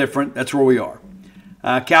 bad, or indifferent, that's where we are.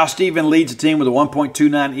 Cal Steven leads the team with a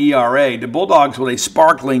 1.29 ERA. The Bulldogs with a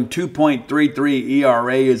sparkling 2.33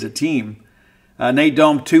 ERA as a team. Nate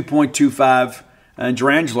Dome, 2.25, and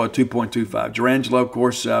Durangelo, 2.25. Durangelo, of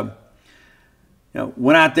course,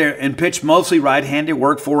 went out there and pitched mostly right-handed,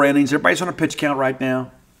 worked 4 innings. Everybody's on a pitch count right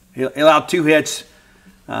now. He allowed 2 hits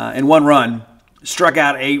and 1 run, struck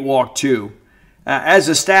out 8, walked 2. As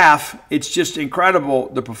a staff, it's just incredible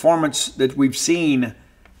the performance that we've seen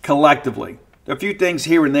collectively. There are a few things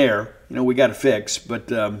here and there, we got to fix.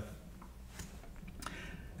 But and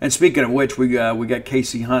speaking of which, we got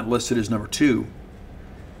Casey Hunt listed as number 2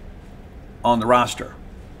 on the roster.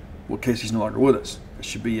 Well, Casey's no longer with us. It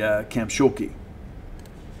should be Cam Schulke.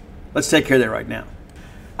 Let's take care of that right now.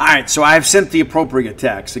 All right, so I have sent the appropriate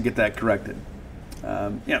text to get that corrected.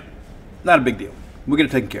 Not a big deal. We'll get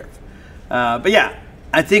it taken care of. But yeah,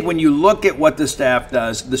 I think when you look at what the staff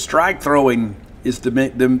does, the strike throwing is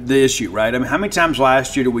the issue, right? I mean, how many times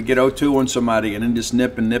last year did we get 0-2 on somebody and then just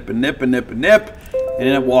nip and end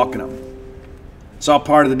up walking them? It's all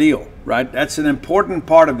part of the deal, right? That's an important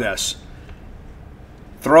part of this.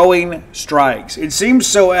 Throwing strikes. It seems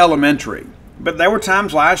so elementary, but there were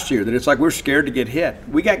times last year that it's like we're scared to get hit.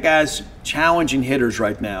 We got guys challenging hitters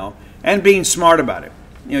right now and being smart about it.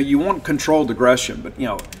 You want controlled aggression, but,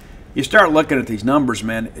 you start looking at these numbers,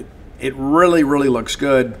 man, it really, really looks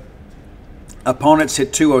good. Opponents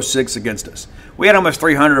hit 206 against us. We had almost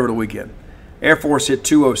 300 over the weekend. Air Force hit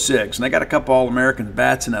 206, and they got a couple All-American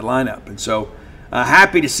bats in that lineup. And so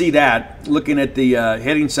happy to see that. Looking at the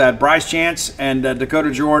hitting side, Bryce Chance and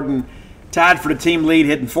Dakota Jordan tied for the team lead,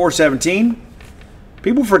 hitting 417.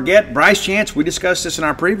 People forget Bryce Chance. We discussed this in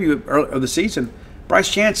our preview of the season. Bryce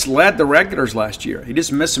Chance led the regulars last year. He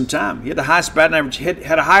just missed some time. He had the highest batting average.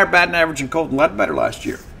 Had a higher batting average than Colton Ledbetter last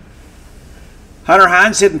year. Hunter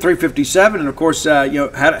Hines hitting 357, and of course,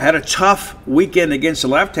 had a tough weekend against the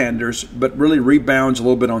left-handers, but really rebounds a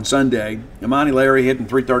little bit on Sunday. Imani Larry hitting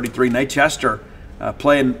 333. Nate Chester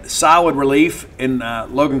playing solid relief in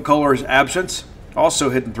Logan Kohler's absence, also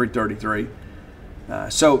hitting 333.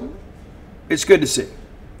 So it's good to see.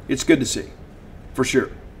 It's good to see, for sure.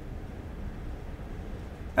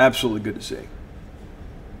 Absolutely good to see.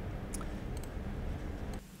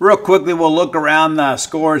 Real quickly, we'll look around the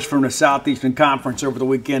scores from the Southeastern Conference over the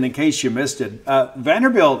weekend in case you missed it.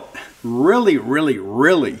 Vanderbilt, really, really,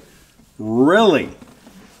 really, really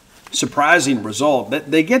surprising result.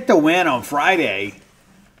 They get the win on Friday,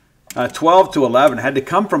 12-11. Had to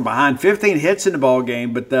come from behind. 15 hits in the ball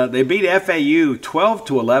game, but they beat FAU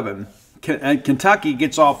 12-11. And Kentucky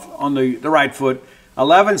gets off on the right foot.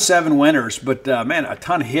 11-7 winners, but, man, a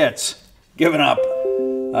ton of hits given up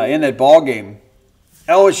in that ball game.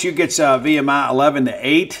 LSU gets VMI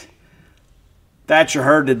 11-8. Thatcher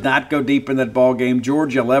Hurd did not go deep in that ball game.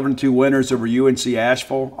 Georgia 11-2 winners over UNC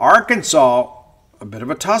Asheville. Arkansas, a bit of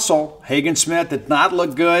a tussle. Hagen Smith did not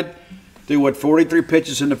look good. Threw 43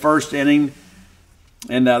 pitches in the first inning,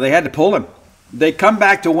 and they had to pull him. They come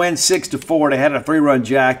back to win 6-4. They had a 3-run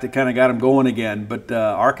jack that kind of got them going again. But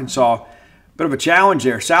Arkansas, bit of a challenge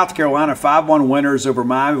there. South Carolina, 5-1 winners over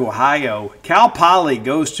Miami of Ohio. Cal Poly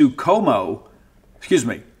goes to Como. Excuse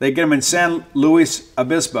me. They get them in San Luis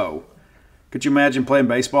Obispo. Could you imagine playing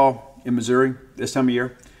baseball in Missouri this time of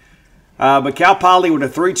year? But Cal Poly with a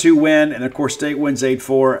 3-2 win, and of course State wins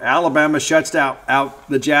 8-4. Alabama shuts out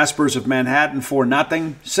the Jaspers of Manhattan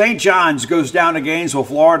 4-0. St. John's goes down to Gainesville,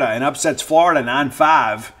 Florida, and upsets Florida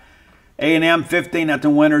 9-5. A&M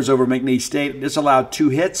 15-0 winners over McNeese State. This allowed 2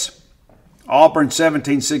 hits. Auburn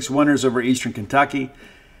 17-6 winners over Eastern Kentucky.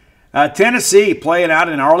 Tennessee playing out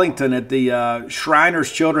in Arlington at the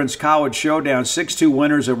Shriners Children's College Showdown. 6-2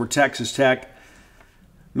 winners over Texas Tech.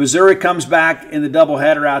 Missouri comes back in the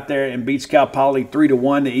doubleheader out there and beats Cal Poly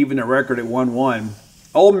 3-1 to even the record at 1-1.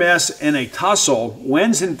 Ole Miss in a tussle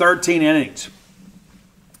wins in 13 innings,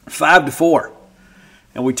 5-4.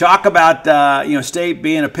 And we talk about State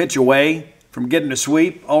being a pitch away from getting a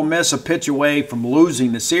sweep. Ole Miss a pitch away from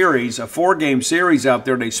losing the series, a 4-game series out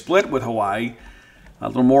there. They split with Hawaii. A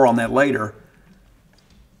little more on that later.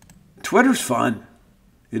 Twitter's fun.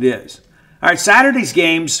 It is. All right, Saturday's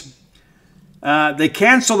games. They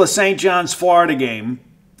cancel the St. John's, Florida game.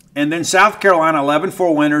 And then South Carolina,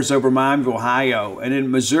 11-4 winners over Miami of Ohio. And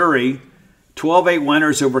in Missouri, 12-8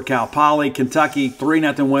 winners over Cal Poly. Kentucky,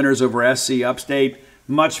 3-0 winners over SC Upstate.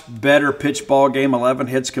 Much better pitch ball game, 11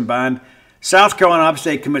 hits combined. South Carolina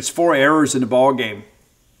Upstate commits 4 errors in the ball game,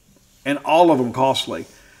 and all of them costly.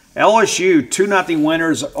 LSU, 2-0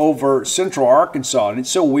 winners over Central Arkansas. And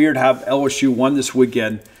it's so weird how LSU won this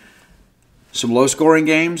weekend. Some low-scoring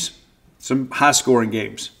games. Some high-scoring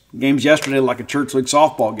games. Games yesterday like a church league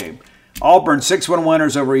softball game. Auburn, 6-1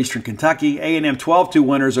 winners over Eastern Kentucky. A&M, 12-2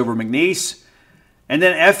 winners over McNeese. And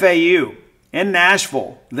then FAU in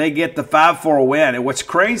Nashville, they get the 5-4 win. And what's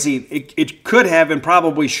crazy, it could have and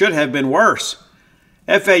probably should have been worse.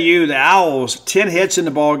 FAU, the Owls, 10 hits in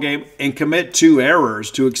the ballgame and commit 2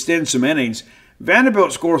 errors to extend some innings.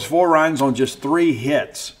 Vanderbilt scores 4 runs on just 3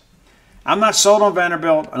 hits. I'm not sold on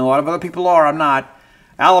Vanderbilt, and a lot of other people are. I'm not.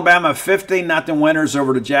 Alabama 15-0 winners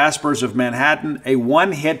over the Jaspers of Manhattan. A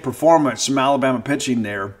 1-hit performance from Alabama pitching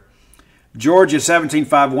there. Georgia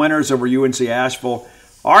 17-5 winners over UNC Asheville.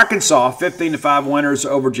 Arkansas 15-5 winners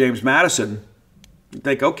over James Madison. You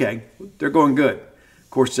think, okay, they're going good. Of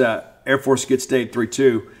course, Air Force gets State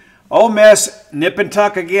 3-2. Ole Miss nip and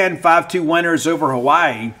tuck again, 5-2 winners over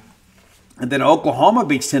Hawaii. And then Oklahoma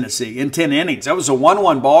beats Tennessee in 10 innings. That was a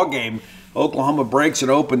 1-1 ball game. Oklahoma breaks it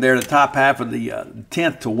open there in the top half of the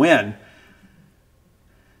 10th to win.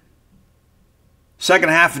 Second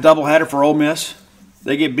half, a doubleheader for Ole Miss.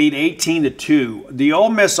 They get beat 18-2. The Ole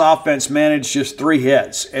Miss offense managed just 3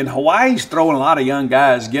 hits. And Hawaii's throwing a lot of young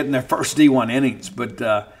guys getting their first D1 innings. But,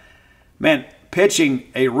 man, pitching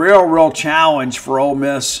a real challenge for Ole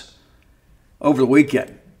Miss over the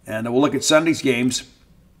weekend. And we'll look at Sunday's games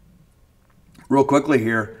real quickly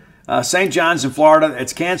here. St. John's in Florida,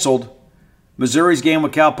 it's canceled. Missouri's game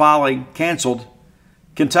with Cal Poly, canceled.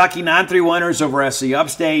 Kentucky, 9-3 winners over SC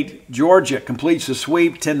Upstate. Georgia completes the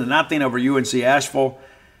sweep, 10-0 over UNC Asheville.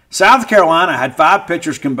 South Carolina had 5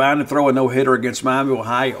 pitchers combined to throw a no-hitter against Miami,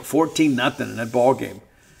 Ohio, 14-0 in that ball game.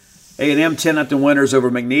 A&M, 10-0 winners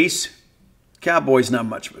over McNeese. Cowboys, not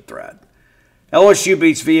much of a threat. LSU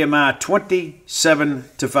beats VMI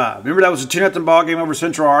 27-5. Remember that was a 2-0 ball game over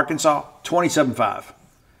Central Arkansas? 27-5.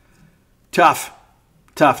 Tough.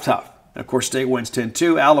 And of course, State wins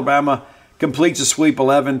 10-2. Alabama completes a sweep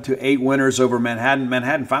 11-8 winners over Manhattan.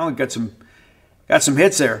 Manhattan finally got some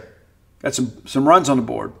hits there. Got some runs on the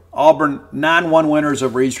board. Auburn 9-1 winners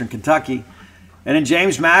over Eastern Kentucky. And then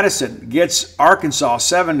James Madison gets Arkansas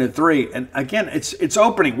 7-3. And again, it's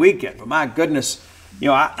opening weekend. But my goodness,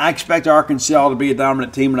 I expect Arkansas to be a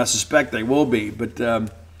dominant team, and I suspect they will be. But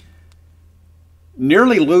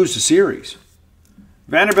nearly lose the series.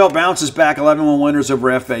 Vanderbilt bounces back 11-1 winners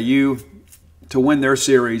over FAU to win their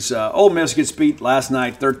series. Ole Miss gets beat last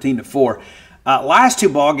night 13-4. Last 2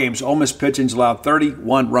 ball games, Ole Miss pitching's allowed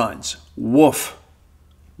 31 runs. Woof.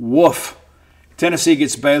 Tennessee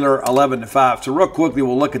gets Baylor 11-5. So real quickly,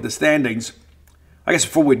 we'll look at the standings. I guess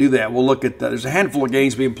before we do that, we'll look at there's a handful of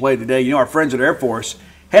games being played today. Our friends at Air Force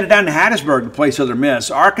headed down to Hattiesburg to play Southern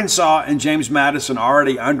Miss. Arkansas and James Madison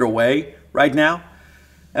already underway right now.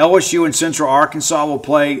 LSU and Central Arkansas will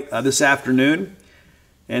play this afternoon.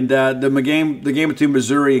 And the game between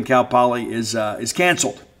Missouri and Cal Poly is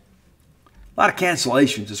canceled. A lot of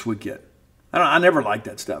cancellations this weekend. I never like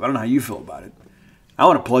that stuff. I don't know how you feel about it. I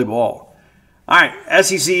want to play ball. All right,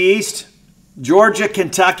 SEC East. Georgia,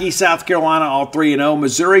 Kentucky, South Carolina, all 3-0.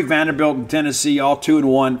 Missouri, Vanderbilt, and Tennessee, all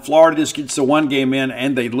 2-1. Florida just gets the one game in,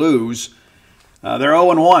 and they lose. They're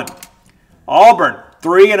 0-1. Auburn,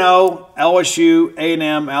 3-0. LSU,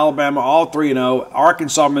 A&M, Alabama, all 3-0.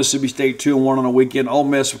 Arkansas, Mississippi State, 2-1 on the weekend. Ole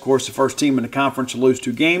Miss, of course, the first team in the conference to lose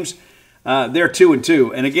 2 games. They're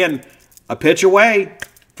 2-2. And again, a pitch away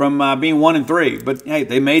from being 1-3. But, hey,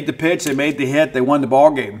 they made the pitch. They made the hit. They won the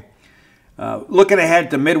ball game. Looking ahead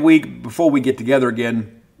to midweek, before we get together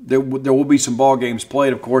again, there will be some ball games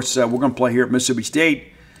played. Of course, we're going to play here at Mississippi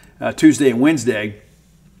State Tuesday and Wednesday.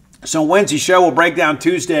 So Wednesday show, we'll break down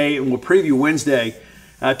Tuesday and we'll preview Wednesday.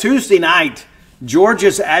 Tuesday night,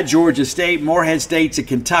 Georgia's at Georgia State, Morehead State's at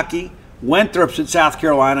Kentucky, Winthrop's at South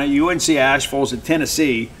Carolina, UNC Asheville's at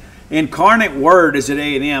Tennessee, Incarnate Word is at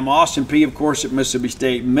A&M, Austin Peay, of course, at Mississippi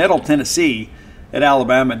State, Middle Tennessee at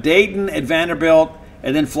Alabama, Dayton at Vanderbilt,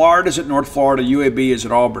 and then Florida's at North Florida, UAB is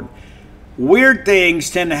at Auburn. Weird things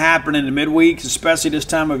tend to happen in the midweeks, especially this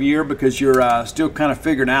time of year, because you're still kind of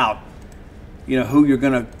figuring out, who you're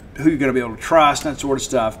going to be able to trust, that sort of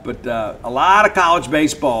stuff. But a lot of college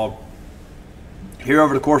baseball here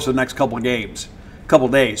over the course of the next couple of days.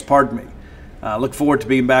 Pardon me. Look forward to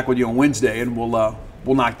being back with you on Wednesday, and we'll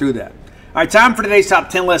knock through that. All right, time for today's top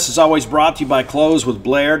 10 list is always brought to you by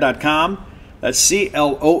closewithblair.com. That's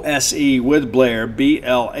C-L-O-S-E with Blair,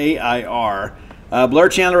 B-L-A-I-R. Blair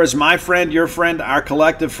Chandler is my friend, your friend, our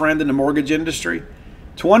collective friend in the mortgage industry.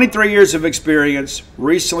 23 years of experience,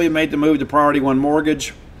 recently made the move to Priority One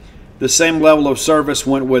Mortgage. The same level of service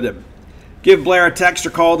went with him. Give Blair a text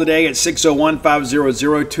or call today at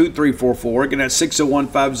 601-500-2344. Again, that's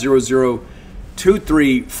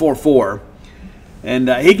 601-500-2344. And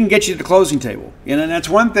he can get you to the closing table. And that's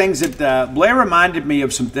one of the things that Blair reminded me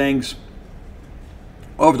of some things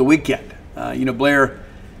over the weekend. Blair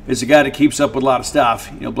is a guy that keeps up with a lot of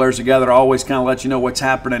stuff. Blair's a guy that always kind of lets you know what's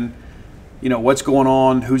happening, what's going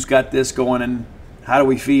on, who's got this going, and how do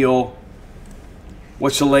we feel,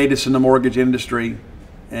 what's the latest in the mortgage industry.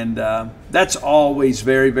 And that's always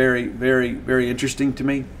very, very, very, very interesting to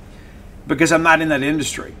me because I'm not in that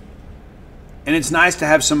industry. And it's nice to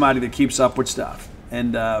have somebody that keeps up with stuff.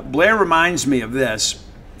 And Blair reminds me of this,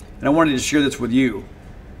 and I wanted to share this with you.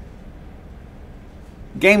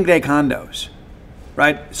 Game day condos,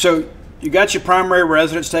 right? So you got your primary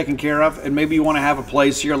residence taken care of, and maybe you want to have a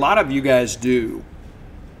place here. A lot of you guys do.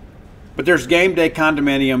 But there's game day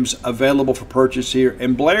condominiums available for purchase here.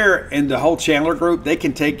 And Blair and the whole Chandler group, they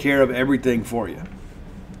can take care of everything for you.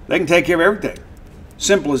 They can take care of everything.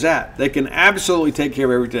 Simple as that. They can absolutely take care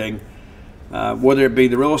of everything, whether it be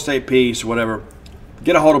the real estate piece or whatever.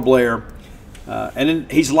 Get a hold of Blair. And then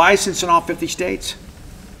he's licensed in all 50 states.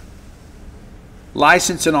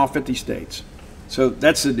 Licensed in all 50 states. So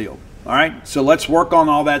that's the deal. All right? So let's work on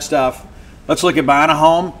all that stuff. Let's look at buying a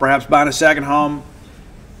home, perhaps buying a second home.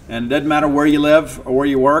 And it doesn't matter where you live or where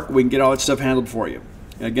you work, we can get all that stuff handled for you.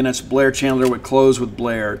 And again, that's Blair Chandler with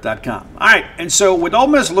closewithblair.com. All right, and so with Ole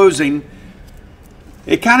Miss losing,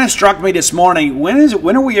 it kind of struck me this morning, when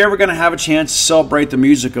are we ever going to have a chance to celebrate the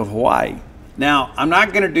music of Hawaii? Now, I'm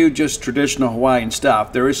not going to do just traditional Hawaiian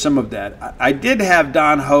stuff. There is some of that. I did have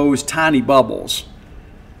Don Ho's Tiny Bubbles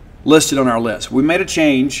listed on our list. We made a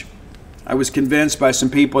change. I was convinced by some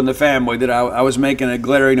people in the family that I was making a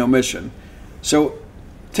glaring omission. So,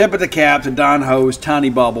 tip of the cap to Don Ho's Tiny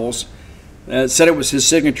Bubbles. Said it was his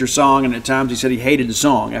signature song, and at times he said he hated the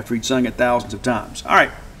song after he'd sung it thousands of times. All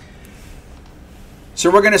right.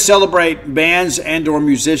 So we're going to celebrate bands and or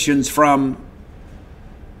musicians from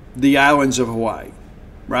the islands of Hawaii,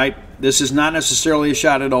 right? This is not necessarily a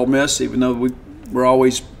shot at Ole Miss, even though we're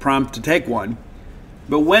always prompt to take one.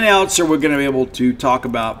 But when else are we going to be able to talk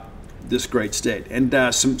about this great state?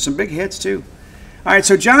 And some big hits, too. All right,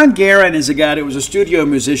 so John Guerin is a guy that was a studio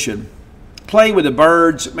musician, played with the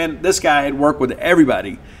Byrds. Man, this guy had worked with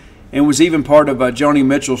everybody and was even part of Joni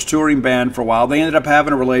Mitchell's touring band for a while. They ended up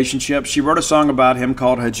having a relationship. She wrote a song about him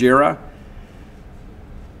called Hajira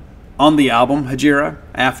on the album Hajira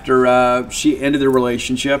after she ended their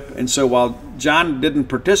relationship. And so while John didn't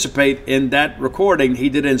participate in that recording, he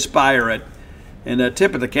did inspire it. And a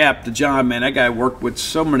tip of the cap to John, man, that guy worked with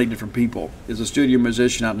so many different people as a studio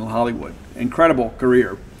musician out in Hollywood. Incredible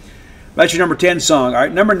career. That's your number 10 song. All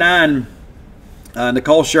right, number 9,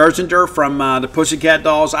 Nicole Scherzinger from the Pussycat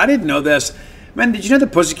Dolls. I didn't know this. Man, did you know the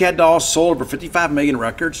Pussycat Dolls sold over 55 million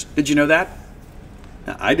records? Did you know that?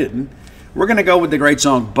 I didn't. We're going to go with the great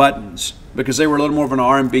song Buttons because they were a little more of an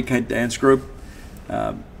R&B kind of dance group.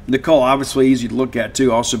 Nicole, obviously easy to look at,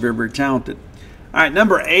 too. Also very, very talented. All right,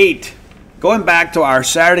 number 8. Going back to our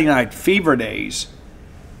Saturday Night Fever days,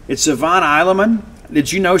 it's Yvonne Eilerman.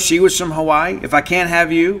 Did you know she was from Hawaii? If I can't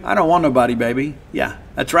have you, I don't want nobody, baby. Yeah,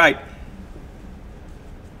 that's right.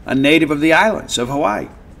 A native of the islands of Hawaii.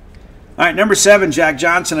 All right, number 7, Jack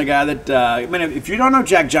Johnson, a guy that, I mean, if you don't know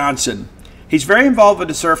Jack Johnson, he's very involved with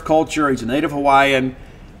the surf culture. He's a native Hawaiian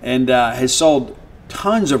and has sold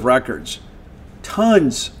tons of records.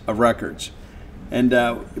 Tons of records. And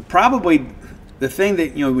probably the thing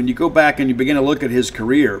that, when you go back and you begin to look at his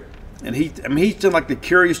career, and he's done like the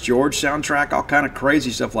Curious George soundtrack, all kind of crazy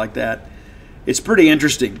stuff like that. It's pretty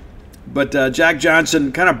interesting. But Jack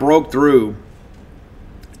Johnson kind of broke through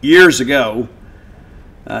years ago.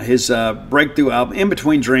 His breakthrough album, In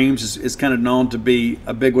Between Dreams, is kind of known to be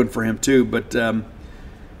a big one for him too. But I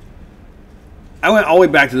went all the way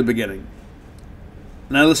back to the beginning.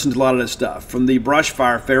 And I listened to a lot of this stuff. From the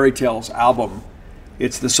Brushfire Fairy Tales album,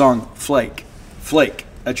 it's the song Flake. Flake.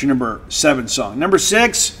 That's your number 7 song. Number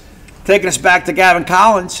 6, taking us back to Gavin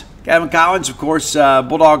Collins. Gavin Collins, of course,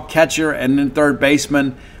 Bulldog catcher and then third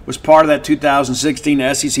baseman, was part of that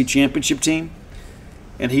 2016 SEC championship team.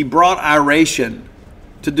 And he brought Iration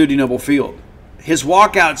to Dudy Noble Field. His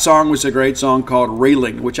walkout song was a great song called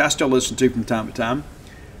Reeling, which I still listen to from time to time.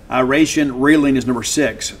 Iration, Reeling is number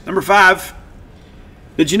 6. Number 5,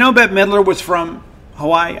 did you know Bette Midler was from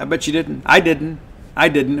Hawaii? I bet you didn't. I didn't.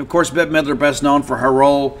 Of course, Bette Midler, best known for her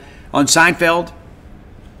role on Seinfeld,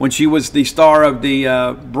 when she was the star of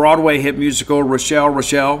the Broadway hit musical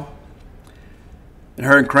Rochelle. And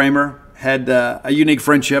her and Kramer had a unique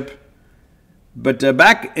friendship. But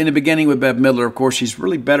back in the beginning with Bette Midler, of course, she's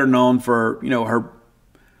really better known for, her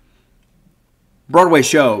Broadway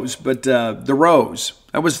shows. But The Rose,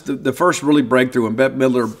 that was the first really breakthrough, and Bette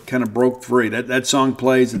Midler kind of broke free. That song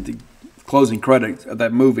plays at the closing credits of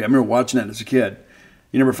that movie. I remember watching that as a kid.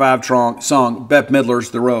 Your number 5 song, Bette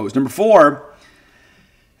Midler's The Rose. Number 4,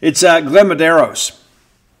 it's Glenn Medeiros.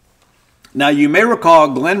 Now, you may recall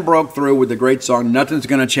Glenn broke through with the great song, Nothing's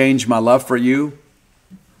Gonna Change My Love for You.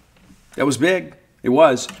 That was big. It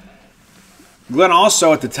was. Glenn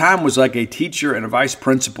also, at the time, was like a teacher and a vice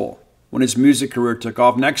principal when his music career took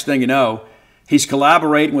off. Next thing you know, he's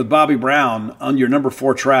collaborating with Bobby Brown on your number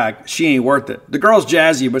 4 track, She Ain't Worth It. The girl's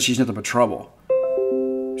jazzy, but she's nothing but trouble.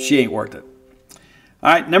 She ain't worth it.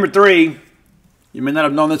 All right, number 3, you may not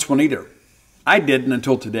have known this one either. I didn't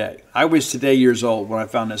until today. I was today years old when I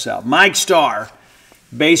found this out. Mike Starr,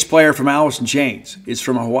 bass player from Alice in Chains, is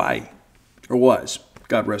from Hawaii, or was.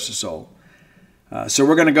 God rest his soul. So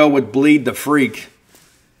we're going to go with Bleed the Freak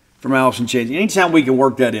from Alice in Chains. Anytime we can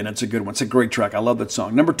work that in, it's a good one. It's a great track. I love that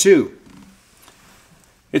song. Number 2,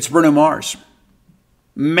 it's Bruno Mars.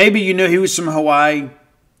 Maybe you knew he was from Hawaii.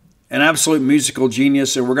 An absolute musical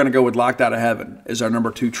genius, and we're going to go with Locked Out of Heaven as our number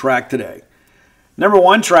 2 track today. Number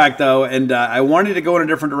 1 track, though, and I wanted to go in a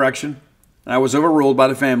different direction. I was overruled by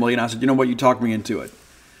the family, and I said, you know what, you talked me into it.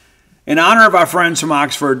 In honor of our friends from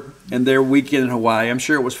Oxford and their weekend in Hawaii, I'm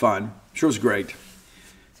sure it was fun. I'm sure it was great.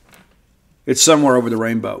 It's Somewhere Over the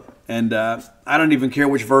Rainbow. And I don't even care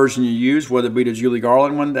which version you use, whether it be the Julie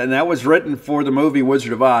Garland one. And that was written for the movie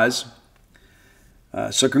Wizard of Oz.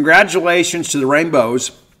 So congratulations to the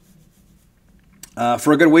Rainbows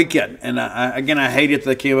for a good weekend. And again, I hate it that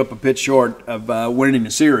they came up a bit short of winning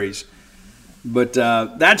the series. But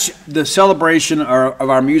that's the celebration of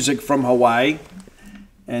our music from Hawaii.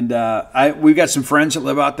 And we've got some friends that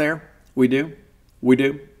live out there. We do.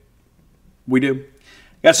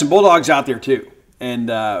 Got some Bulldogs out there too. And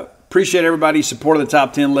appreciate everybody's support of the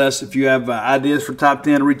Top 10 list. If you have ideas for Top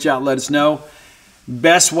 10, reach out and let us know.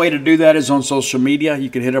 Best way to do that is on social media. You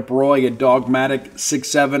can hit up Roy at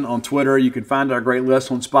Dogmatic67 on Twitter. You can find our great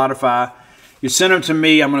list on Spotify. You send them to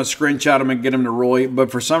me. I'm going to screenshot them and get them to Roy.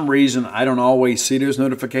 But for some reason, I don't always see those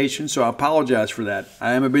notifications, so I apologize for that.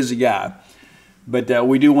 I am a busy guy. But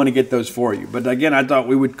we do want to get those for you. But again, I thought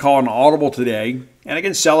we would call an audible today and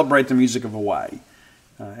again celebrate the music of Hawaii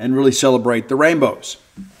and really celebrate the Rainbows.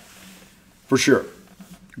 For sure.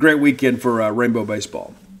 Great weekend for Rainbow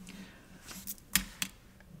Baseball.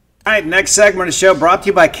 All right, next segment of the show brought to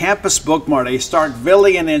you by Campus Bookmart, a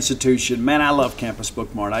Starkvillian institution. Man, I love Campus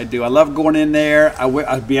Bookmart. I do. I love going in there.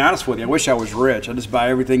 I'll be honest with you. I wish I was rich. I just buy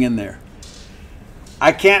everything in there.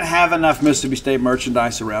 I can't have enough Mississippi State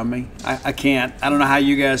merchandise around me. I can't. I don't know how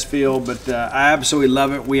you guys feel, but I absolutely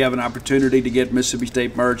love it. We have an opportunity to get Mississippi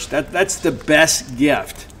State merch. That's the best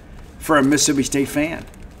gift for a Mississippi State fan.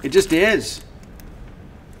 It just is.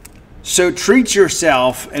 So treat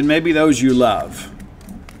yourself and maybe those you love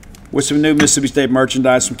with some new Mississippi State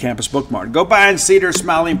merchandise from Campus Bookmart. Go by and see their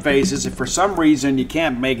smiling faces if for some reason you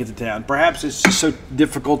can't make it to town. Perhaps it's just so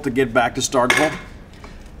difficult to get back to Starkville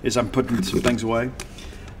as I'm putting some things away.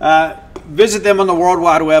 Visit them on the World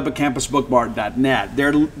Wide Web at campusbookmart.net.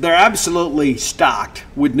 They're absolutely stocked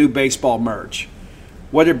with new baseball merch.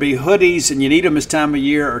 Whether it be hoodies, and you need them this time of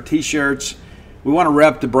year, or T-shirts, we want to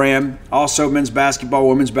rep the brand. Also, men's basketball,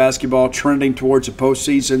 women's basketball, trending towards the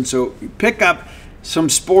postseason. So pick up some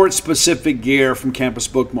sports-specific gear from Campus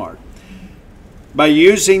Bookmart. By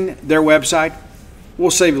using their website,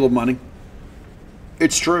 we'll save you a little money.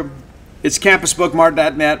 It's true. It's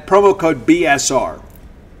campusbookmart.net, promo code BSR,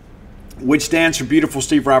 which stands for Beautiful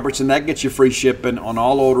Steve Robertson. That gets you free shipping on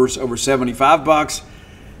all orders over $75.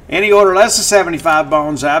 Any order less than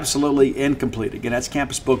 $75 is absolutely incomplete. Again, that's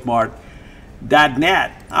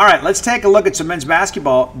campusbookmart.net. All right, let's take a look at some men's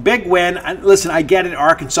basketball. Big win. Listen, I get it.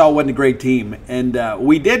 Arkansas wasn't a great team, and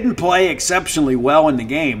we didn't play exceptionally well in the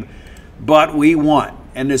game, but we won.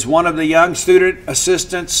 And as one of the young student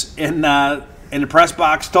assistants in the press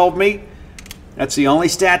box told me, that's the only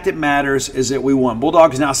stat that matters, is that we won.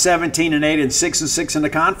 Bulldogs now 17-8 and 6-6 in the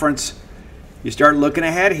conference. You start looking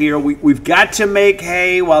ahead here. We've got to make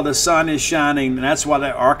hay while the sun is shining, and that's why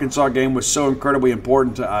that Arkansas game was so incredibly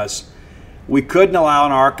important to us. We couldn't allow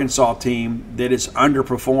an Arkansas team that is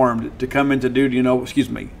underperformed to come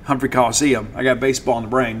into Humphrey Coliseum. I got baseball in the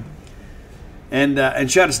brain,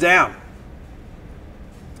 and shut us down.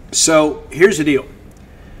 So here's the deal.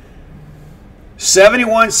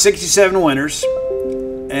 71-67 winners,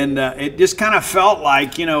 and it just kind of felt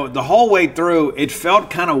like, the whole way through, it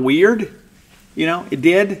felt kind of weird. It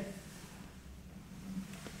did.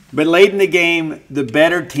 But late in the game, the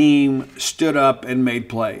better team stood up and made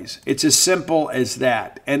plays. It's as simple as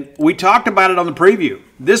that. And we talked about it on the preview.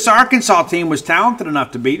 This Arkansas team was talented enough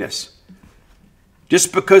to beat us.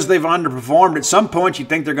 Just because they've underperformed, at some point you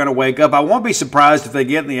think they're going to wake up. I won't be surprised if they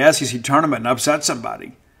get in the SEC tournament and upset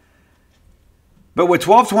somebody. But with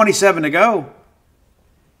 12:27 to go,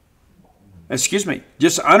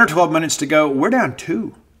 just under 12 minutes to go, we're down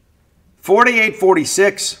 2.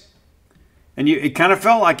 48-46. And it kind of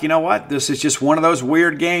felt like, this is just one of those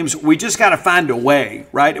weird games. We just got to find a way,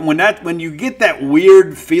 right? And when you get that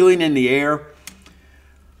weird feeling in the air,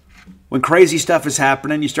 when crazy stuff is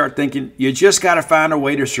happening, you start thinking, you just got to find a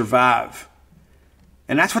way to survive.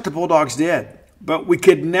 And that's what the Bulldogs did. But we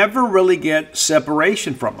could never really get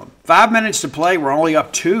separation from them. 5 minutes to play, we're only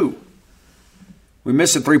up 2. We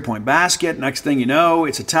miss a three-point basket. Next thing you know,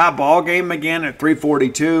 it's a tie ball game again at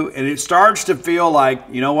 3:42. And it starts to feel like,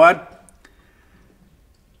 you know what?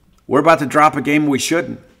 We're about to drop a game we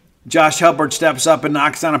shouldn't. Josh Hubbard steps up and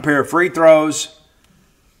knocks down a pair of free throws.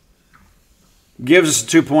 Gives us a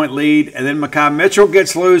 2-point lead. And then Makai Mitchell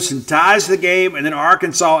gets loose and ties the game. And then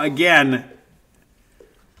Arkansas again,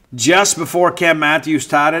 just before Cam Matthews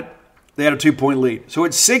tied it, they had a 2-point lead. So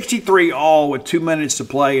it's 63 all with 2 minutes to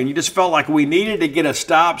play, and you just felt like we needed to get a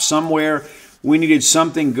stop somewhere. We needed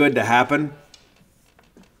something good to happen.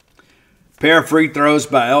 Pair of free throws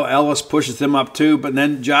by Ellis pushes them up 2, but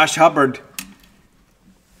then Josh Hubbard,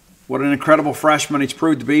 what an incredible freshman he's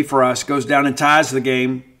proved to be for us, goes down and ties the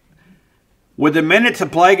game. With a minute to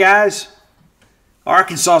play, guys,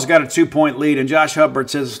 Arkansas's got a 2-point lead, and Josh Hubbard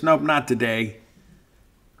says, nope, not today.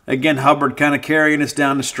 Again, Hubbard kind of carrying us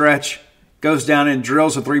down the stretch. Goes down and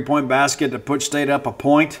drills a 3-point basket to put State up a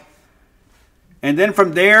point. And then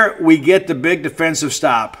from there, we get the big defensive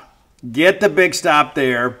stop. Get the big stop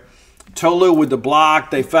there. Tolu with the block.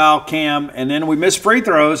 They foul Cam. And then we miss free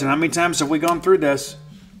throws. And how many times have we gone through this?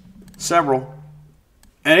 Several.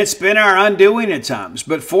 And it's been our undoing at times.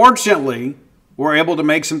 But fortunately, we're able to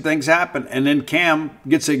make some things happen. And then Cam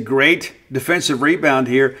gets a great defensive rebound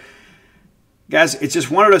here. Guys, it's just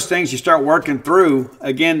one of those things you start working through.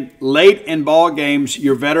 Again, late in ball games,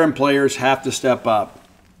 your veteran players have to step up.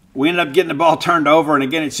 We ended up getting the ball turned over, and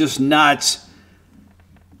again, it's just nuts.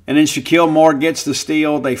 And then Shaquille Moore gets the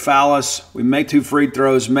steal. They foul us. We make 2 free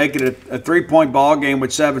throws, make it a 3-point ball game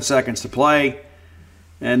with 7 seconds to play.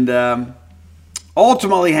 And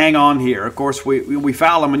ultimately hang on here. Of course, we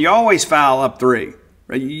foul them, and you always foul up 3.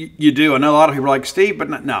 Right? You do. I know a lot of people are like, Steve, but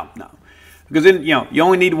no. Because then, you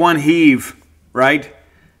only need one heave, right?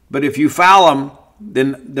 But if you foul them,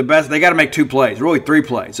 then they got to make 2 plays, really 3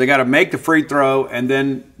 plays. They got to make the free throw and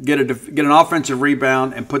then get an offensive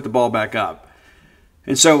rebound and put the ball back up.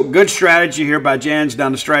 And so good strategy here by Jans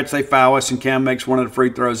down the stretch. They foul us and Cam makes one of the free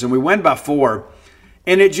throws, and we win by 4.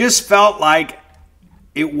 And it just felt like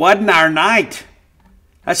it wasn't our night.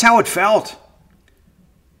 That's how it felt.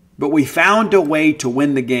 But we found a way to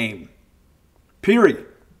win the game. Period.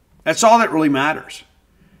 That's all that really matters.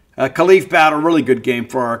 Khalif battled a really good game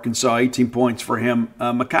for Arkansas, 18 points for him.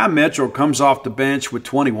 Makai Mitchell comes off the bench with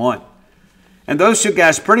 21. And those 2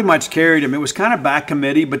 guys pretty much carried him. It was kind of back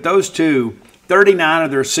committee, but those 2, 39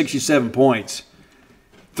 of their 67 points.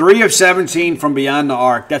 3 of 17 from beyond the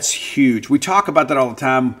arc. That's huge. We talk about that all the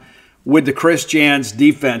time with the Chris Jans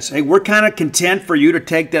defense. Hey, we're kind of content for you to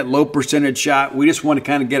take that low percentage shot. We just want to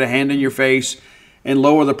kind of get a hand in your face and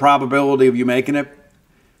lower the probability of you making it.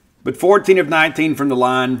 But 14 of 19 from the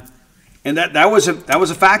line, and that was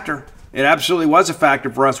a factor. It absolutely was a factor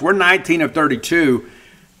for us. We're 19 of 32.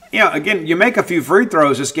 Again, you make a few free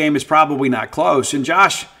throws, this game is probably not close. And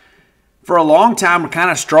Josh, for a long time,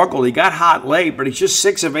 kind of struggled. He got hot late, but he's just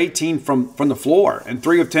 6 of 18 from the floor and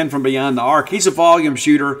 3 of 10 from beyond the arc. He's a volume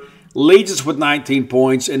shooter, leads us with 19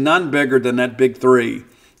 points, and none bigger than that big three.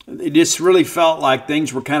 It just really felt like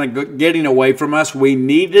things were kind of getting away from us. We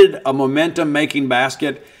needed a momentum-making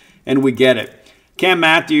basket, and we get it. Cam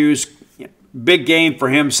Matthews, big game for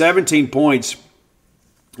him, 17 points,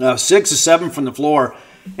 6 of 7 from the floor,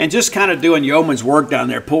 and just kind of doing yeoman's work down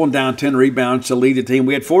there, pulling down 10 rebounds to lead the team.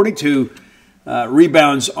 We had 42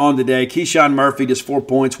 rebounds on the day. Keyshawn Murphy just 4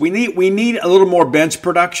 points. We need a little more bench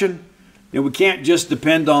production. We can't just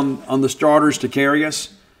depend on the starters to carry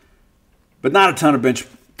us, but not a ton of bench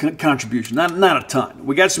contribution. Not a ton.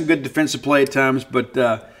 We got some good defensive play at times, but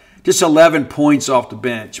just 11 points off the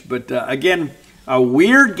bench. But again, a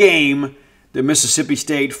weird game that Mississippi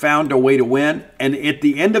State found a way to win. And at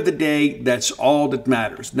the end of the day, that's all that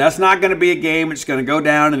matters. That's not going to be a game that's going to go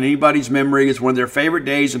down in anybody's memory as one of their favorite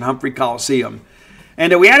days in Humphrey Coliseum.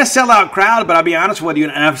 And we had a sellout crowd, but I'll be honest with you,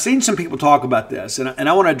 and I've seen some people talk about this, and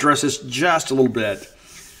I want to address this just a little bit.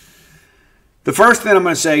 The first thing I'm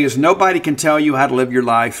going to say is nobody can tell you how to live your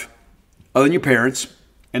life other than your parents.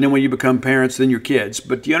 And then when you become parents, then your kids.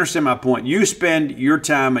 But do you understand my point? You spend your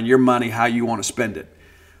time and your money how you want to spend it.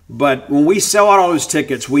 But when we sell out all those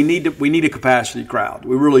tickets, we need a capacity crowd.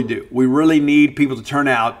 We really do. We really need people to turn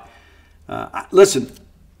out. Listen,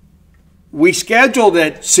 we scheduled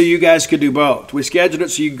it so you guys could do both. We scheduled it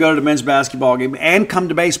so you could go to the men's basketball game and come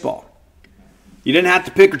to baseball. You didn't have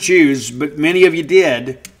to pick or choose, but many of you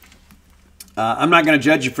did. I'm not going to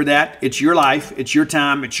judge you for that. It's your life. It's your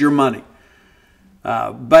time. It's your money.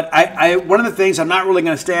 But one of the things I'm not really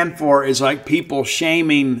going to stand for is like people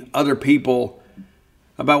shaming other people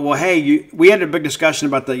about, well, hey, we had a big discussion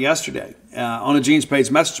about that yesterday on the Gene's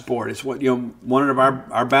Page message board. It's what, one of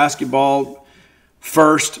our basketball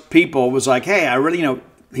first people was like, hey, I really,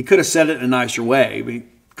 he could have said it in a nicer way. He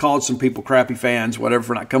called some people crappy fans, whatever,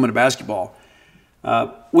 for not coming to basketball.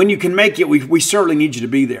 When you can make it, we certainly need you to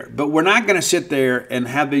be there. But we're not going to sit there and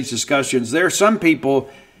have these discussions. There are some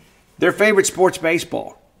people, their favorite sport's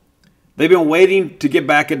baseball. They've been waiting to get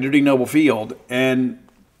back at Dudy Noble Field, and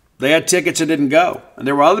they had tickets and didn't go. And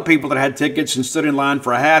there were other people that had tickets and stood in line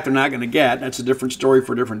for a hat they're not going to get. That's a different story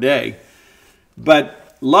for a different day.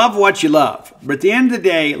 But love what you love. But at the end of the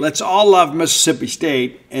day, let's all love Mississippi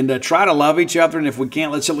State and try to love each other. And if we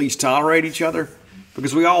can't, let's at least tolerate each other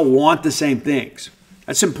because we all want the same things.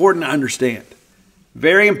 That's important to understand.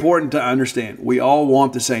 Very important to understand. We all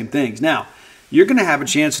want the same things. Now, you're going to have a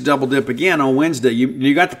chance to double dip again on Wednesday.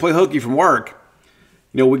 You got to play hooky from work.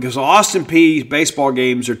 Because Austin Peay's baseball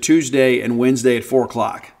games are Tuesday and Wednesday at 4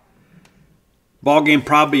 o'clock. Ball game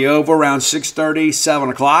probably over around 6:30, 7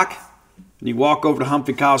 o'clock. And you walk over to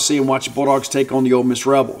Humphrey Coliseum and watch the Bulldogs take on the Ole Miss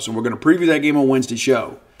Rebels. And we're going to preview that game on Wednesday's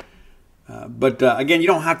show. But again, you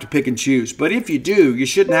don't have to pick and choose. But if you do, you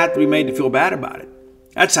shouldn't have to be made to feel bad about it.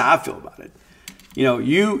 That's how I feel about it.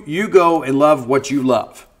 You go and love what you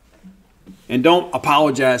love. And don't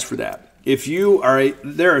apologize for that.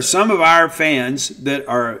 There are some of our fans that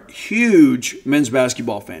are huge men's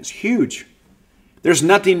basketball fans. Huge. There's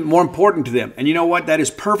nothing more important to them. And you know what? That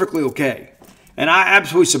is perfectly okay. And I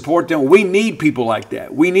absolutely support them. We need people like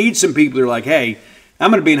that. We need some people that are like, hey,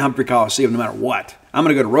 I'm going to be in Humphrey Coliseum no matter what. I'm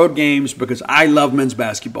going to go to road games because I love men's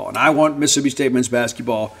basketball. And I want Mississippi State men's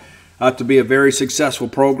basketball to be a very successful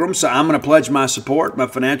program. So I'm going to pledge my support, my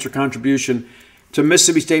financial contribution to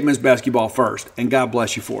Mississippi State men's basketball first. And God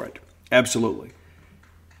bless you for it. Absolutely.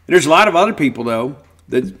 There's a lot of other people, though,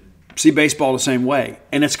 that see baseball the same way,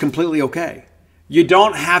 and it's completely okay. You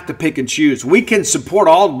don't have to pick and choose. We can support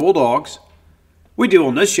all the Bulldogs. We do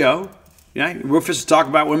on this show. We're supposed to talk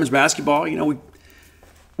about women's basketball.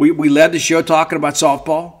 We led the show talking about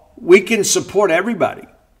softball. We can support everybody.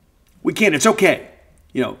 We can. It's okay.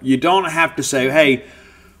 You don't have to say, hey,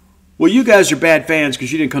 well, you guys are bad fans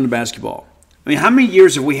because you didn't come to basketball. I mean, how many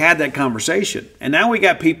years have we had that conversation? And now we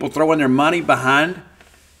got people throwing their money behind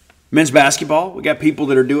men's basketball. We got people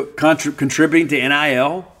that are contributing to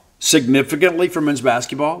NIL significantly for men's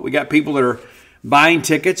basketball. We got people that are buying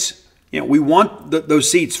tickets. We want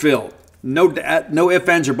those seats filled. No ifs,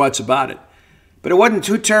 ands, or buts about it. But it wasn't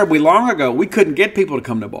too terribly long ago. We couldn't get people to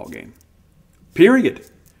come to a ball game. period.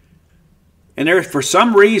 And for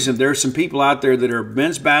some reason, there are some people out there that are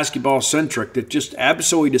men's basketball centric that just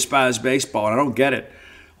absolutely despise baseball, and I don't get it.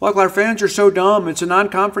 Like, our fans are so dumb. It's a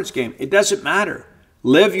non-conference game. It doesn't matter.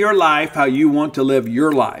 Live your life how you want to live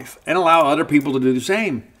your life and allow other people to do the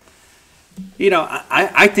same.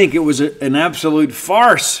 I think it was an absolute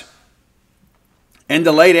farce in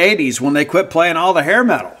the late 80s when they quit playing all the hair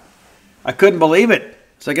metal. I couldn't believe it.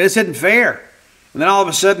 It's like, this isn't fair. And then all of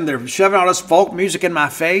a sudden they're shoving all this folk music in my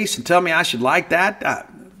face and telling me I should like that.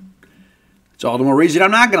 It's all the more reason I'm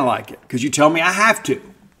not going to like it, because you tell me I have to,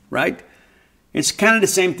 right? It's kind of the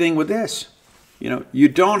same thing with this. You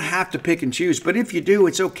don't have to pick and choose, but if you do,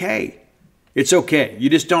 it's okay. It's okay. You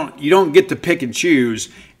don't get to pick and choose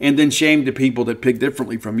and then shame the people that pick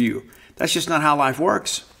differently from you. That's just not how life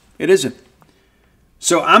works. It isn't.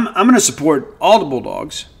 So I'm going to support all the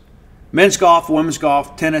Bulldogs. Men's golf, women's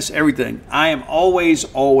golf, tennis, everything. I am always,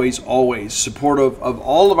 always, always supportive of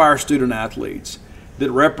all of our student athletes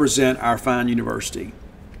that represent our fine university.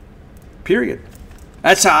 Period.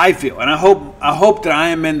 That's how I feel, and I hope that I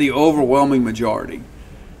am in the overwhelming majority.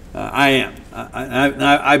 I am.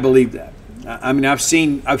 I believe that. I mean, I've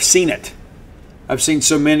seen it. I've seen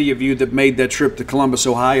so many of you that made that trip to Columbus,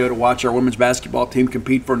 Ohio, to watch our women's basketball team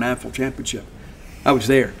compete for a national championship. I was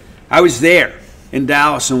there. I was there in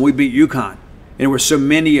Dallas when we beat UConn, and there were so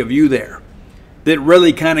many of you there that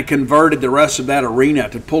really kind of converted the rest of that arena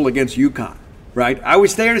to pull against UConn. Right? I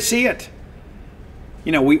was there to see it.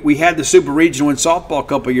 We had the Super Regional in softball a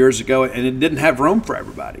couple of years ago, and it didn't have room for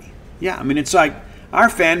everybody. Yeah, I mean, it's like our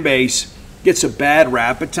fan base gets a bad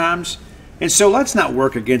rap at times, and so let's not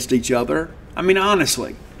work against each other. I mean,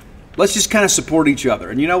 honestly, let's just kind of support each other.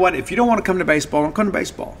 And you know what? If you don't want to come to baseball, don't come to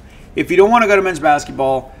baseball. If you don't want to go to men's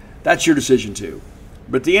basketball, that's your decision too.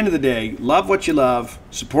 But at the end of the day, love what you love,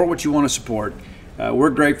 support what you want to support. We're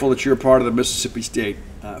grateful that you're a part of the Mississippi State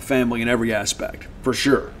family in every aspect, for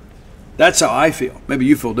sure. That's how I feel. Maybe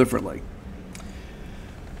you feel differently.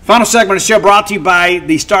 Final segment of the show brought to you by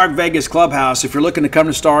the Stark Vegas Clubhouse. If you're looking to come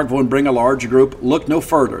to Starkville and bring a larger group, look no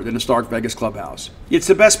further than the Stark Vegas Clubhouse. It's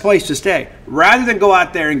the best place to stay. Rather than go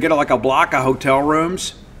out there and get like a block of hotel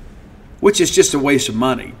rooms, which is just a waste of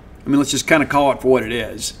money. I mean, let's just kind of call it for what it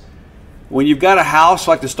is. When you've got a house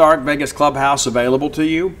like the Stark Vegas Clubhouse available to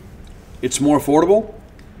you, it's more affordable.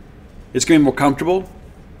 It's going to be more comfortable.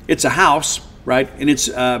 It's a house, right? And it's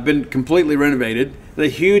been completely renovated. The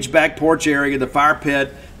huge back porch area, the fire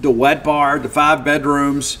pit, the wet bar, the 5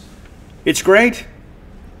 bedrooms. It's great.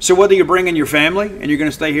 So whether you're bringing your family and you're going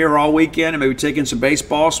to stay here all weekend and maybe taking some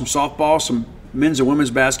baseball, some softball, some men's and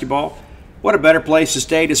women's basketball, what a better place to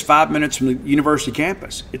stay just 5 minutes from the university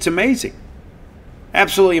campus. It's amazing.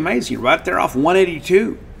 Absolutely amazing. Right there off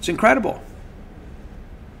 182. It's incredible.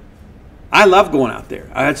 I love going out there.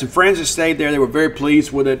 I had some friends that stayed there. They were very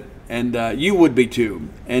pleased with it, and you would be too.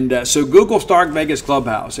 And so Google Stark Vegas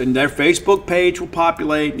Clubhouse, and their Facebook page will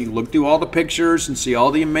populate, and you can look through all the pictures and see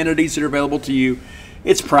all the amenities that are available to you.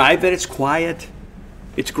 It's private. It's quiet.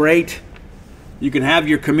 It's great. You can have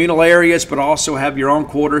your communal areas, but also have your own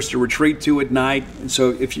quarters to retreat to at night. And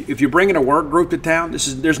so if you're bringing a work group to town,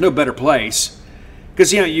 there's no better place.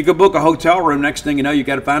 Because, you go book a hotel room, next thing you know, you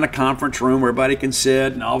got to find a conference room where everybody can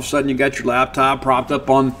sit, and all of a sudden you got your laptop propped up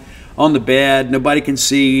on the bed. Nobody can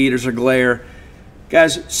see. There's a glare.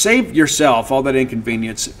 Guys, save yourself all that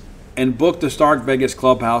inconvenience and book the Stark Vegas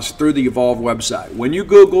Clubhouse through the Evolve website. When you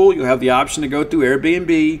Google, you'll have the option to go through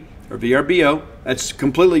Airbnb or VRBO. That's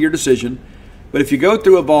completely your decision. But if you go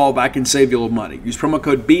through Evolve, I can save you a little money. Use promo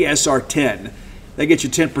code BSR10. They get you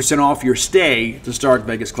 10% off your stay at the Stark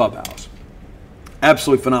Vegas Clubhouse.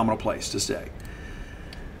 Absolutely phenomenal place to stay.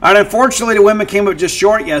 All right, unfortunately, the women came up just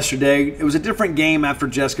short yesterday. It was a different game after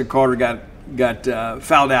Jessica Carter got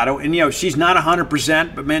fouled out. And, she's not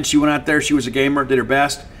 100%, but, man, she went out there. She was a gamer, did her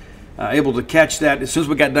best, able to catch that. As soon as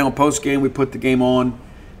we got done with post-game, we put the game on,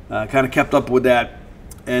 kind of kept up with that.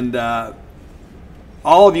 And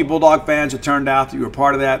all of you Bulldog fans that turned out that you were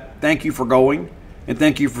part of that, thank you for going, and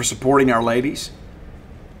thank you for supporting our ladies.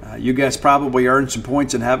 You guys probably earned some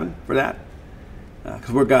points in heaven for that.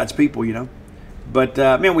 Because we're God's people, But,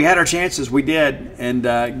 man, we had our chances. We did. And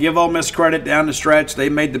give Ole Miss credit down the stretch. They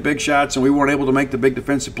made the big shots, and we weren't able to make the big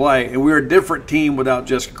defensive play. And we were a different team without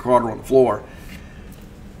Jessica Carter on the floor.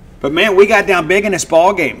 But, man, we got down big in this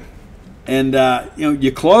ball game. And,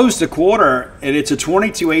 you close the quarter, and it's a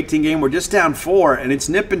 22-18 game. We're just down 4, and it's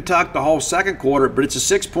nip and tuck the whole second quarter, but it's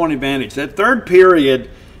a 6-point advantage. That third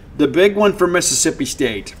period, the big one for Mississippi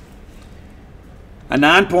State, a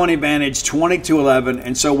 9-point advantage, 22-11,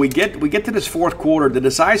 and so we get to this fourth quarter, the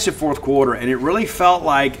decisive fourth quarter, and it really felt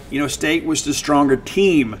like State was the stronger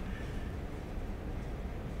team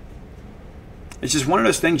It's just one of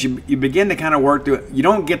those things you begin to kind of work through. You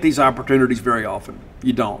don't get these opportunities very often.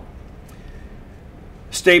 You don't.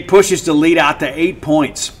 State pushes the lead out to 8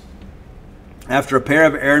 points after a pair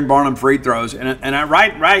of Aaron Barnum free throws.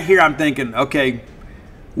 Right here I'm thinking, okay,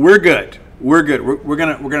 we're good. We're good. We're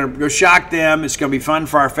gonna go shock them. It's gonna be fun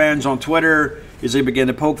for our fans on Twitter as they begin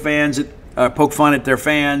to poke fun at their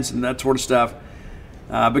fans and that sort of stuff.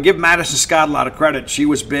 But give Madison Scott a lot of credit. She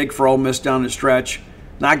was big for Ole Miss down the stretch.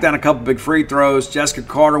 Knocked down a couple big free throws. Jessica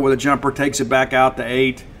Carter with a jumper takes it back out to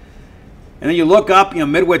 8. And then you look up,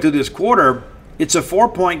 midway through this quarter, it's a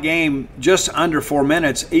 4-point game just under 4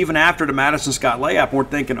 minutes, even after the Madison Scott layup. And we're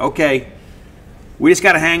thinking, okay, we just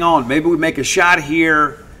got to hang on. Maybe we make a shot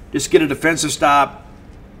here, just get a defensive stop.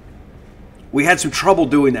 We had some trouble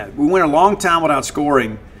doing that. We went a long time without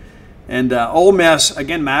scoring. And Ole Miss,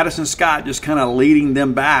 again, Madison Scott just kind of leading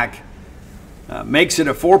them back, makes it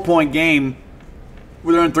a 4-point game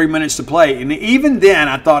with only 3 minutes to play. And even then,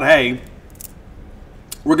 I thought, hey,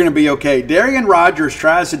 we're going to be okay. Darian Rogers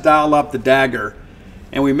tries to dial up the dagger,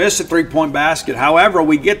 and we miss a 3-point basket. However,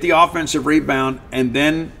 we get the offensive rebound and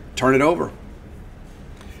then turn it over.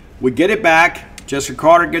 We get it back. Jessica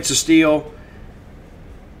Carter gets a steal.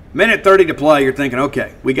 Minute 30 to play, you're thinking,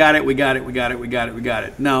 okay, we got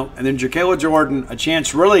it. No, and then Jacayla Jordan, a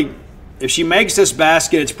chance really, if she makes this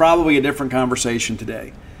basket, it's probably a different conversation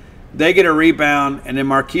today. They get a rebound, and then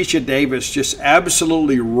Marquisha Davis just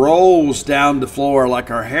absolutely rolls down the floor like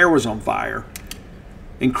her hair was on fire.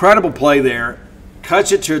 Incredible play there.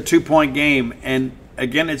 Cuts it to a 2-point game. And,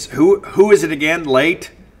 again, it's who is it again?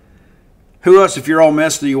 Late? Who else, if you're Ole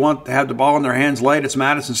Miss, do you want to have the ball in their hands late? It's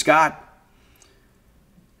Madison Scott.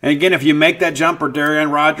 And, again, if you make that jumper,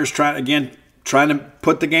 Darian Rogers trying to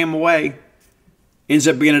put the game away. Ends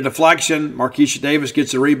up being a deflection. Marquisha Davis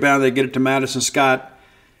gets the rebound. They get it to Madison Scott.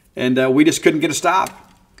 And we just couldn't get a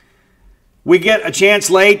stop. We get a chance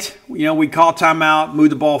late. We call timeout, move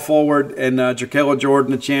the ball forward, and Jacayla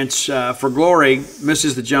Jordan, a chance for glory,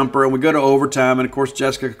 misses the jumper, and we go to overtime. And, of course,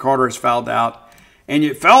 Jessica Carter is fouled out. And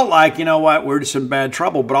it felt like, we're just in bad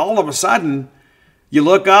trouble. But all of a sudden, you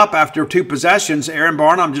look up after 2 possessions, Aaron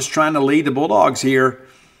Barnum just trying to lead the Bulldogs here.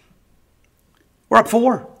 We're up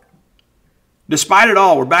 4. Despite it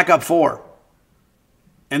all, we're back up 4.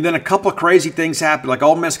 And then a couple of crazy things happened. Like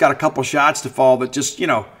Ole Miss got a couple shots to fall that just, it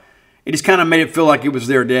just kind of made it feel like it was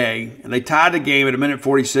their day. And they tied the game at a minute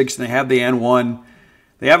 46, and they have the N1.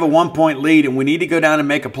 They have a 1-point lead, and we need to go down and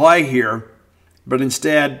make a play here. But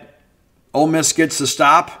instead, Ole Miss gets the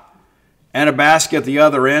stop and a basket at the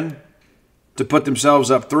other end to put themselves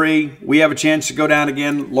up 3. We have a chance to go down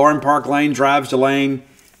again. Lauren Park Lane drives the lane.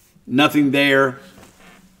 Nothing there.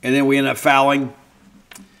 And then we end up fouling.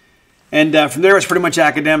 And from there, it's pretty much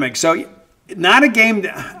academic. So not a game,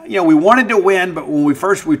 we wanted to win, but when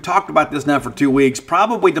we've talked about this now for 2 weeks,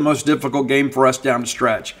 probably the most difficult game for us down the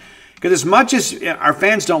stretch. Because as much as our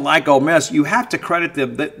fans don't like Ole Miss, you have to credit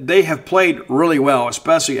them that they have played really well,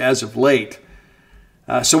 especially as of late.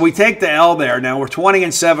 So we take the L there. Now we're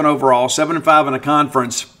 20-7 overall, 7-5 in the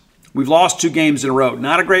conference. We've lost 2 games in a row.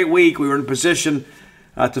 Not a great week. We were in position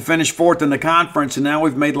to finish 4th in the conference, and now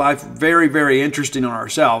we've made life very, very interesting on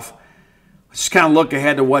ourselves. Let's just kind of look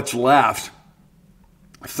ahead to what's left.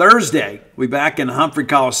 Thursday, we'll be back in Humphrey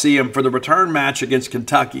Coliseum for the return match against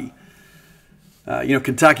Kentucky.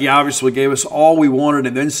 Kentucky obviously gave us all we wanted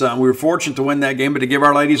and then some. We were fortunate to win that game, but to give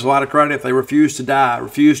our ladies a lot of credit, they refused to die,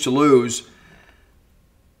 refused to lose.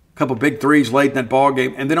 A couple big threes late in that ball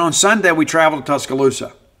game. And then on Sunday, we travel to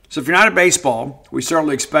Tuscaloosa. So if you're not at baseball, we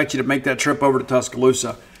certainly expect you to make that trip over to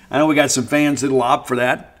Tuscaloosa. I know we got some fans that'll opt for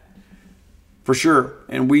that. For sure.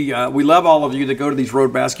 And we love all of you that go to these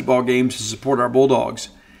road basketball games to support our Bulldogs.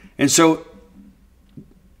 And so,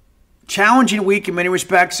 challenging week in many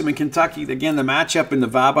respects. I mean, Kentucky, again, the matchup and the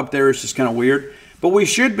vibe up there is just kind of weird. But we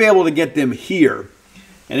should be able to get them here.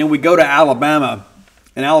 And then we go to Alabama.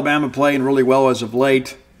 And Alabama playing really well as of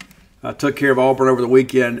late. Took care of Auburn over the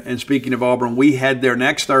weekend. And speaking of Auburn, we head there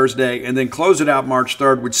next Thursday. And then close it out March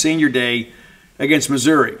 3rd with Senior Day against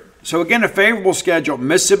Missouri. So, again, a favorable schedule.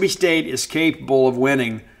 Mississippi State is capable of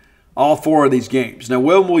winning all 4 of these games. Now,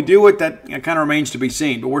 will we do it? That kind of remains to be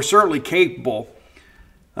seen. But we're certainly capable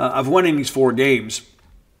of winning these 4 games.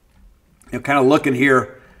 Kind of looking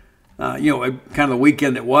here, kind of the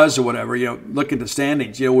weekend that was or whatever, look at the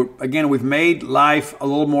standings. Again, we've made life a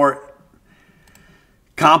little more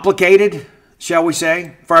complicated, shall we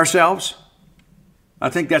say, for ourselves. I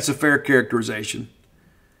think that's a fair characterization.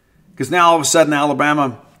 Because now all of a sudden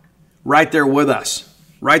Alabama right there with us,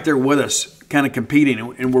 kind of competing,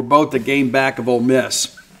 and we're both a game back of Ole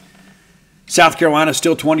Miss. South Carolina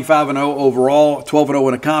still 25-0 overall, 12-0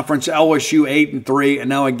 in a conference. LSU 8-3, and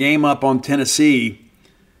now a game up on Tennessee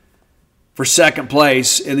for second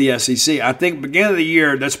place in the SEC. I think beginning of the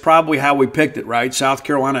year, that's probably how we picked it, right? South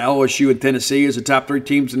Carolina, LSU, and Tennessee as the top three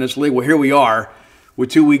teams in this league. Well, here we are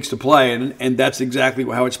with 2 weeks to play, and that's exactly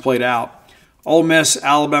how it's played out. Ole Miss,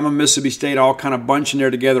 Alabama, Mississippi State all kind of bunching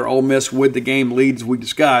there together. Ole Miss with the game leads we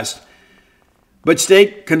discussed. But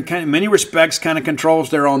State, in many respects, kind of controls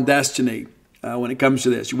their own destiny when it comes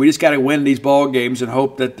to this. We just got to win these ball games and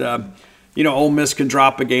hope that, Ole Miss can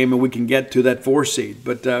drop a game and we can get to that 4 seed.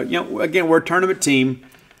 But, again, we're a tournament team.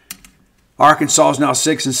 Arkansas is now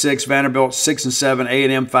 6-6, Vanderbilt 6-7,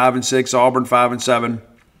 A&M 5-6, Auburn 5-7.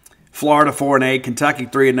 Florida 4-8, Kentucky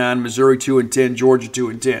 3-9, Missouri 2-10, Georgia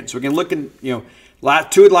 2-10. So again, looking, 2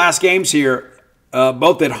 of the last games here,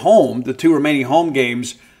 both at home, the 2 remaining home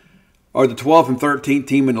games are the 12th and 13th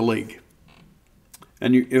team in the league.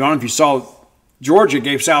 And I don't know if you saw, Georgia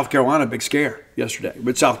gave South Carolina a big scare yesterday,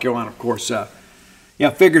 but South Carolina, of course,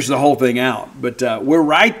 figures the whole thing out. But we're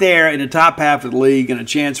right there in the top half of the league, and a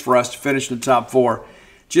chance for us to finish in the top 4.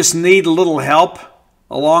 Just need a little help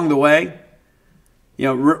along the way.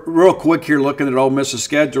 Real quick here, looking at Ole Miss's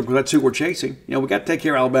schedule, because that's who we're chasing. We got to take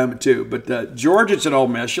care of Alabama too. But Georgia's at Ole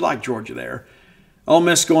Miss. You like Georgia there. Ole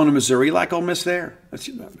Miss going to Missouri. You like Ole Miss there?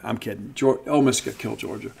 I'm kidding. Ole Miss could kill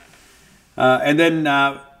Georgia. And then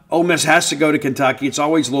Ole Miss has to go to Kentucky. It's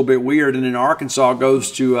always a little bit weird. And then Arkansas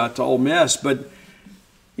goes to Ole Miss. But,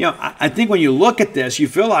 I think when you look at this, you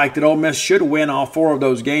feel like that Ole Miss should win all 4 of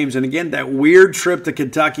those games. And again, that weird trip to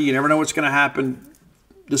Kentucky, you never know what's going to happen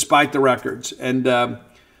despite the records. And,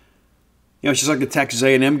 it's just like the Texas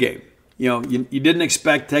A&M game. You didn't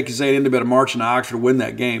expect Texas A&M to be able to march into Oxford to win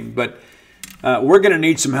that game. But we're going to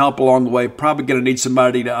need some help along the way. Probably going to need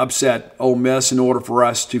somebody to upset Ole Miss in order for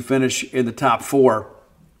us to finish in the top 4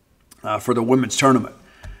 for the women's tournament.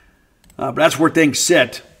 But that's where things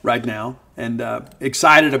sit right now. And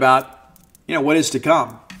excited about, what is to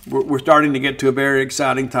come. We're starting to get to a very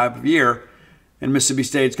exciting type of year. And Mississippi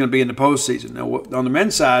State's going to be in the postseason. Now, on the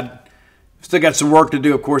men's side, still got some work to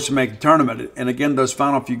do, of course, to make the tournament. And again, those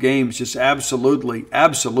final few games just absolutely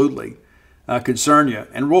concern you.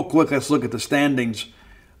 And real quick, let's look at the standings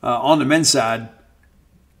on the men's side.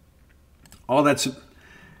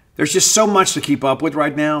 There's just so much to keep up with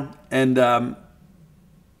right now. And,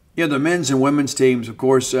 the men's and women's teams, of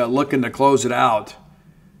course, looking to close it out.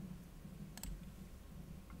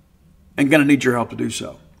 And going to need your help to do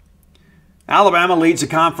so. Alabama leads the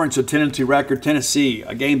conference with 10-2 record. Tennessee,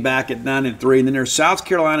 a game back at 9-3. And then there's South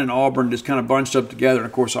Carolina and Auburn just kind of bunched up together. And,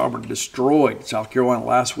 of course, Auburn destroyed South Carolina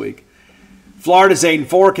last week. Florida's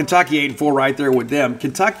 8-4. Kentucky 8-4 right there with them.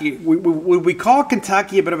 Kentucky, would we call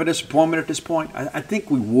Kentucky a bit of a disappointment at this point? I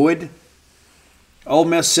think we would. Ole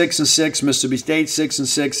Miss 6-6. Mississippi State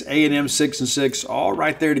 6-6. A&M 6-6. All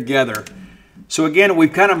right there together. So, again,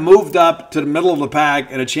 we've kind of moved up to the middle of the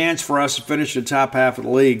pack and a chance for us to finish the top half of the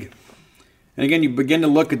league. And again, you begin to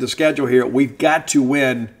look at the schedule here. We've got to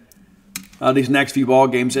win these next few ball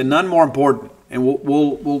games, and none more important. And we'll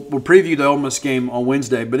preview the Ole Miss game on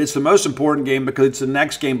Wednesday, but it's the most important game because it's the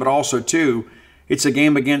next game, but also too, it's a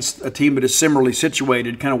game against a team that is similarly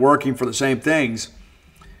situated, kind of working for the same things.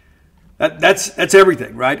 That's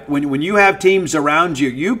everything, right? When you have teams around you,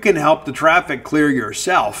 you can help the traffic clear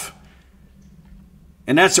yourself.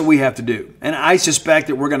 And that's what we have to do. And I suspect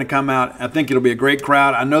that we're going to come out. I think it'll be a great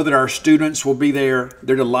crowd. I know that our students will be there.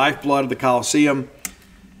 They're the lifeblood of the Coliseum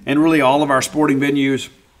and really all of our sporting venues.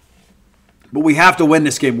 But we have to win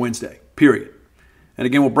this game Wednesday, period. And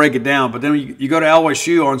again, we'll break it down. But then you go to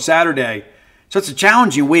LSU on Saturday. So it's a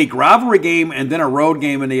challenging week. Rivalry game and then a road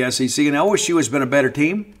game in the SEC. And LSU has been a better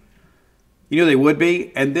team. They would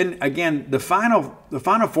be. And then, again, the final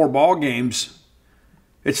 4 ball games,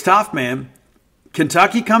 it's tough, man.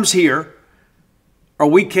 Kentucky comes here. Are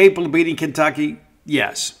we capable of beating Kentucky?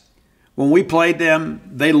 Yes. When we played them,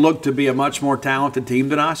 they looked to be a much more talented team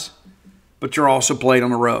than us, but you're also played on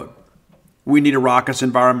the road. We need a raucous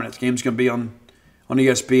environment. This game's going to be on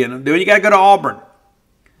ESPN. Then you got to go to Auburn.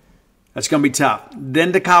 That's going to be tough.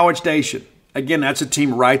 Then to College Station. Again, that's a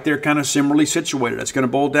team right there kind of similarly situated. That's going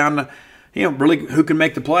to boil down to, really who can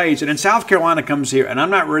make the plays. And then South Carolina comes here, and I'm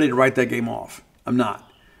not ready to write that game off. I'm not.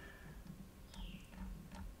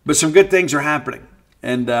 But some good things are happening.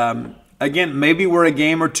 And, again, maybe we're a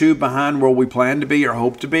game or 2 behind where we plan to be or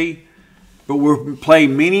hope to be. But we're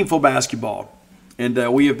playing meaningful basketball.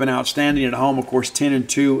 And we have been outstanding at home. Of course,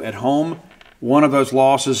 10-2 at home. One of those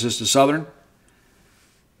losses is to Southern.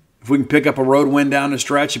 If we can pick up a road win down the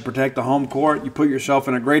stretch and protect the home court, you put yourself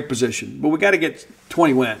in a great position. But we got to get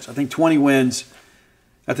 20 wins. I think 20 wins,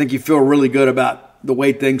 I think you feel really good about the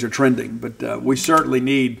way things are trending. But we certainly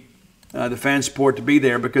need the fan support to be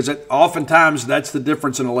there, because oftentimes that's the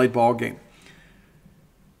difference in a late ball game.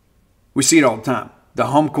 We see it all the time. The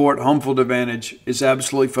home court, home field advantage is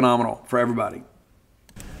absolutely phenomenal for everybody.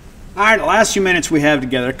 All right, the last few minutes we have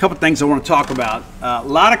together, a couple things I want to talk about. A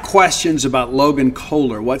lot of questions about Logan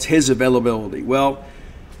Kohler. What's his availability? Well,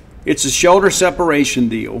 it's a shoulder separation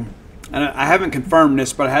deal. And I haven't confirmed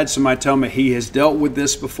this, but I had somebody tell me he has dealt with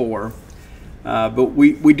this before. But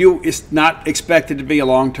it's not expected to be a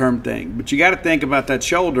long-term thing. But you got to think about that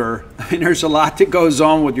shoulder. I mean, there's a lot that goes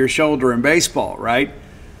on with your shoulder in baseball, right?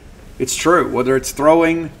 It's true. Whether it's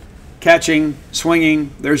throwing, catching,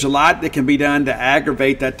 swinging, there's a lot that can be done to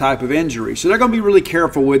aggravate that type of injury. So they're going to be really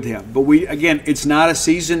careful with him. But again, it's not a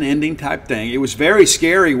season-ending type thing. It was very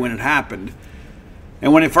scary when it happened.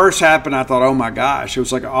 And when it first happened, I thought, oh my gosh. It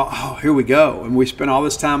was like, oh, here we go. And we spent all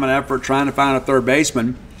this time and effort trying to find a third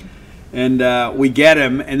baseman. And we get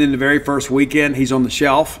him, and then the very first weekend, he's on the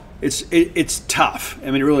shelf. It's tough. I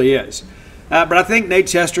mean, it really is. But I think Nate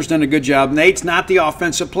Chester's done a good job. Nate's not the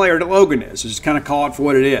offensive player that Logan is. Just kind of call it for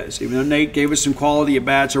what it is. Even though Nate gave us some quality at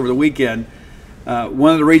bats over the weekend,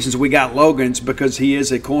 one of the reasons we got Logan's because he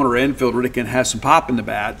is a corner infielder that can have some pop in the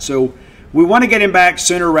bat. So we want to get him back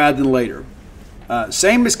sooner rather than later.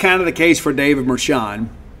 Same is kind of the case for David Mershon.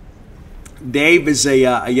 Dave is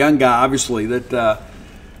a young guy, obviously, that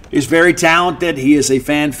is very talented. He is a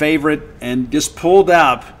fan favorite and just pulled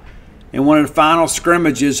up in one of the final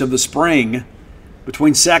scrimmages of the spring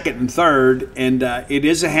between second and third. And it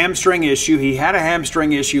is a hamstring issue. He had a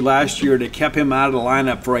hamstring issue last year that kept him out of the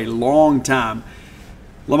lineup for a long time.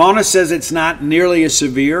 Lamona says it's not nearly as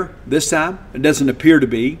severe this time. It doesn't appear to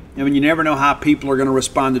be. I mean, you never know how people are going to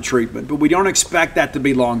respond to treatment, but we don't expect that to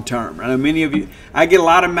be long term. I know many of you, I get a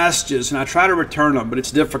lot of messages, and I try to return them, but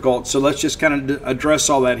it's difficult, so let's just kind of address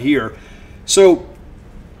all that here. So,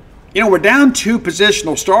 we're down 2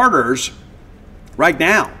 positional starters right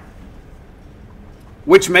now,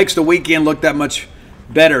 which makes the weekend look that much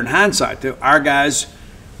better in hindsight. Our guys,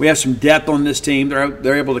 we have some depth on this team.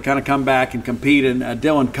 They're able to kind of come back and compete in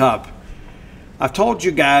Dylan Cup. I've told you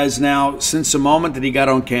guys now since the moment that he got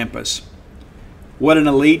on campus what an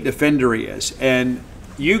elite defender he is. And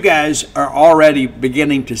you guys are already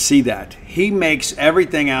beginning to see that. He makes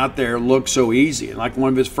everything out there look so easy. And like one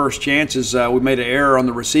of his first chances, we made an error on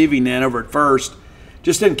the receiving end over at first.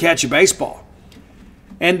 Just didn't catch a baseball.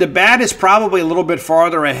 And the bat is probably a little bit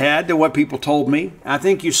farther ahead than what people told me. I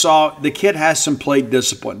think you saw the kid has some plate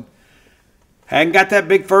discipline. Hadn't got that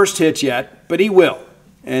big first hit yet, but he will.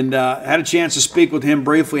 And had a chance to speak with him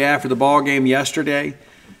briefly after the ball game yesterday.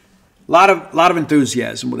 A lot of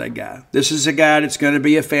enthusiasm with that guy. This is a guy that's going to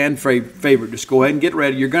be a fan favorite. Just go ahead and get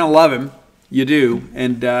ready. You're going to love him. You do.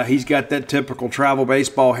 And he's got that typical travel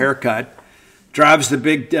baseball haircut. Drives the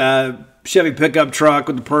big Chevy pickup truck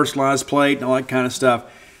with the personalized plate and all that kind of stuff.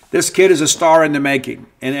 This kid is a star in the making.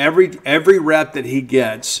 And every rep that he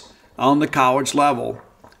gets on the college level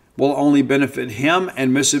will only benefit him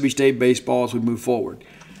and Mississippi State baseball as we move forward.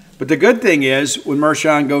 But the good thing is, when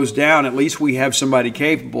Mershon goes down, at least we have somebody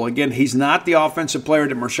capable. Again, he's not the offensive player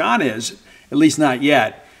that Mershon is, at least not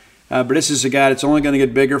yet. But this is a guy that's only going to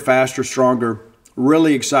get bigger, faster, stronger.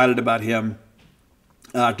 Really excited about him,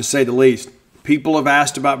 to say the least. People have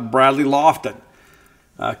asked about Bradley Lofton.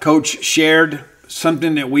 Coach shared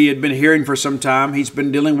something that we had been hearing for some time. He's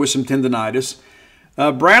been dealing with some tendonitis.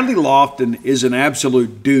 Bradley Lofton is an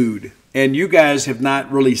absolute dude. And you guys have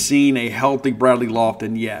not really seen a healthy Bradley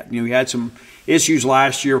Lofton yet. He had some issues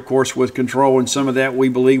last year, of course, with control, and some of that we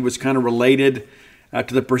believe was kind of related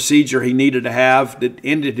to the procedure he needed to have that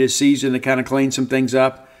ended his season to kind of clean some things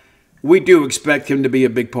up. We do expect him to be a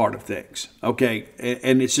big part of things, okay?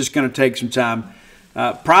 And it's just going to take some time.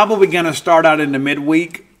 Probably going to start out in the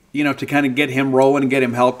midweek, to kind of get him rolling and get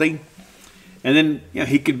him healthy. And then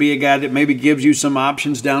he could be a guy that maybe gives you some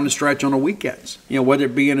options down the stretch on the weekends, whether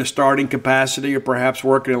it be in a starting capacity or perhaps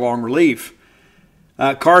working along relief.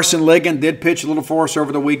 Carson Ligon did pitch a little for us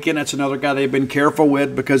over the weekend. That's another guy they've been careful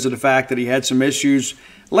with because of the fact that he had some issues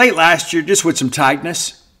late last year just with some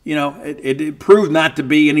tightness. It proved not to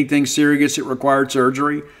be anything serious. It required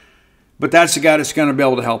surgery. But that's the guy that's going to be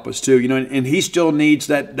able to help us too. And he still needs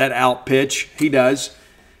that out pitch. He does.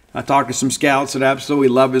 I talked to some scouts that absolutely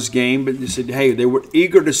love his game, but they said, hey, they were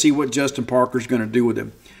eager to see what Justin Parker's going to do with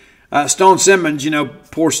him. Stone Simmons,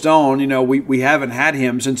 poor Stone, we haven't had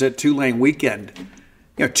him since that Tulane weekend,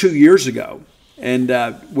 2 years ago, and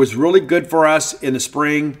was really good for us in the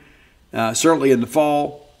spring, certainly in the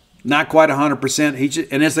fall. Not quite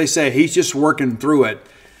 100%. And as they say, he's just working through it.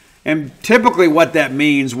 And typically what that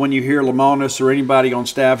means when you hear Lamonis or anybody on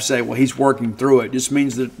staff say, well, he's working through it, just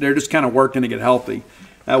means that they're just kind of working to get healthy.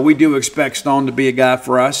 We do expect Stone to be a guy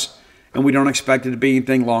for us, and we don't expect it to be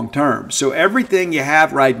anything long-term. So everything you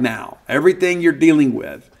have right now, everything you're dealing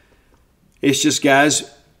with, it's just guys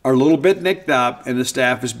are a little bit nicked up, and the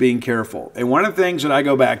staff is being careful. And one of the things that I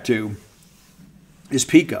go back to is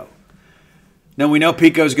Pico. Now, we know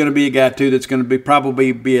Pico is going to be a guy, too, that's going to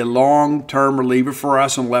probably be a long-term reliever for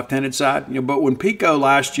us on the left-handed side. But when Pico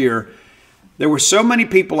last year, there were so many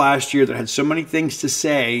people last year that had so many things to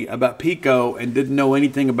say about Pico and didn't know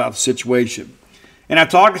anything about the situation. And I've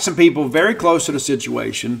talked to some people very close to the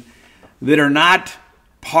situation that are not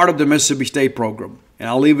part of the Mississippi State program, and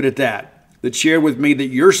I'll leave it at that shared with me that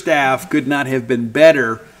your staff could not have been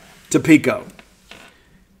better to Pico.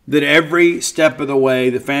 That every step of the way,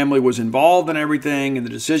 the family was involved in everything in the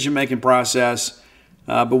decision-making process.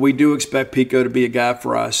 But we do expect Pico to be a guy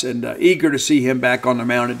for us and eager to see him back on the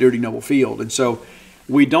mound at Duty Noble Field. And so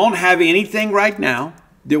we don't have anything right now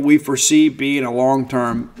that we foresee being a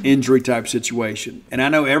long-term injury-type situation. And I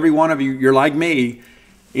know every one of you, you're like me.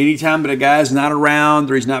 Anytime that a guy's not around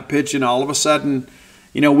or he's not pitching, all of a sudden,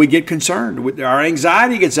 we get concerned. Our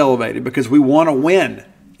anxiety gets elevated because we want to win,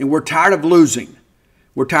 and we're tired of losing.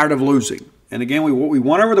 We're tired of losing. And again, we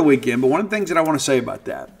won over the weekend, but one of the things that I want to say about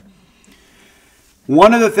that,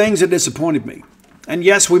 one of the things that disappointed me, and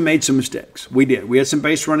yes, we made some mistakes. We did. We had some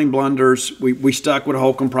base running blunders. We stuck with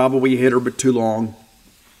Holcomb, probably hit her, but too long.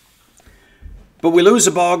 But we lose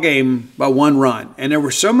the ball game by 1 run. And there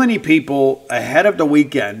were so many people ahead of the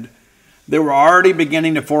weekend that were already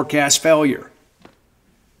beginning to forecast failure.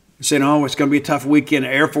 Saying, oh, it's going to be a tough weekend.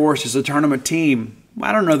 Air Force is a tournament team. Well,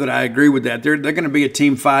 I don't know that I agree with that. They're going to be a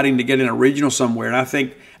team fighting to get in a regional somewhere. And I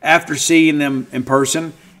think after seeing them in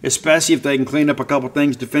person, especially if they can clean up a couple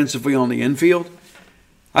things defensively on the infield,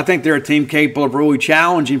 I think they're a team capable of really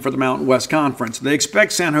challenging for the Mountain West Conference. They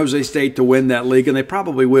expect San Jose State to win that league, and they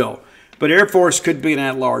probably will. But Air Force could be an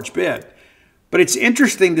at-large bid. But it's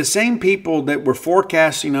interesting, the same people that were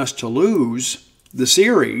forecasting us to lose the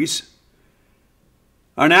series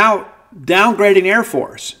are now downgrading Air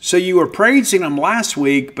Force. So you were praising them last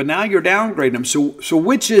week, but now you're downgrading them. So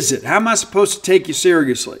which is it? How am I supposed to take you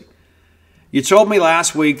seriously? You told me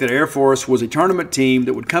last week that Air Force was a tournament team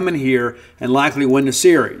that would come in here and likely win the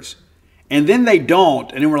series. And then they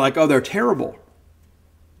don't, and then we're like, oh, they're terrible.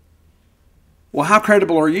 Well, how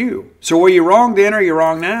credible are you? So were you wrong then or are you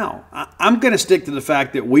wrong now? I'm going to stick to the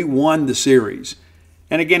fact that we won the series.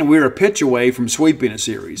 And again, we were a pitch away from sweeping a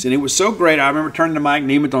series. And it was so great. I remember turning to Mike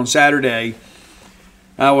Nemeth on Saturday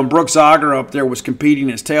when Brooks Auger up there was competing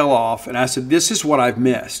his tail off. And I said, this is what I've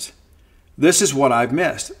missed. This is what I've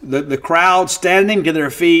missed. The crowd standing to their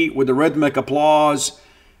feet with the rhythmic applause.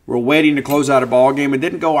 We're waiting to close out a ball game. It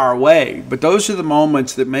didn't go our way. But those are the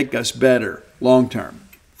moments that make us better long term,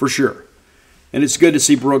 for sure. And it's good to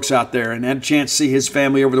see Brooks out there. And I had a chance to see his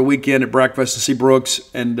family over the weekend at breakfast to see Brooks.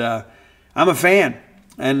 And I'm a fan.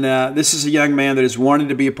 And this is a young man that has wanted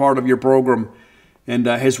to be a part of your program and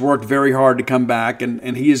has worked very hard to come back.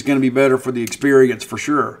 And he is going to be better for the experience for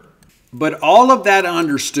sure. But all of that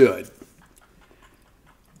understood,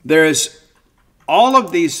 there's all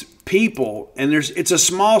of these people, and it's a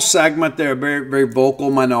small segment. They're a very, very vocal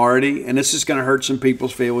minority. And this is going to hurt some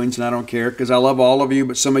people's feelings, and I don't care because I love all of you,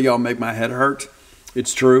 but some of y'all make my head hurt.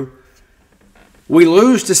 It's true. We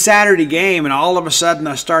lose the Saturday game, and all of a sudden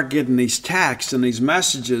I start getting these texts and these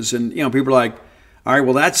messages, and people are like, all right,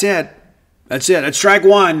 well, that's it. That's it. That's strike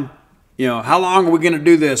one. How long are we going to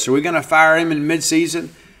do this? Are we going to fire him in midseason?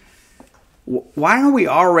 Why are we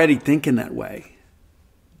already thinking that way?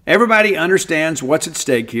 Everybody understands what's at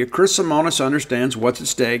stake here. Chris Simonis understands what's at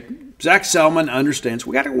stake. Zach Selman understands.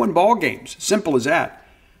 We got to win ball games. Simple as that.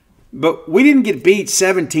 But we didn't get beat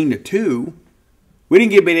 17-2. We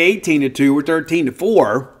didn't get beat 18-2 or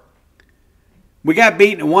 13-4. We got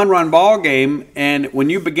beat in a one-run ball game, and when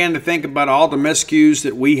you begin to think about all the miscues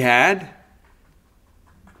that we had,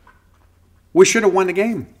 we should have won the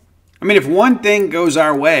game. I mean, if one thing goes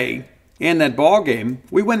our way in that ball game,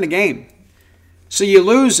 we win the game. So you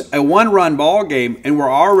lose a one-run ball game, and we're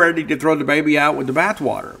all ready to throw the baby out with the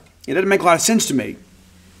bathwater. It doesn't make a lot of sense to me.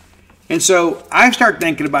 And so I start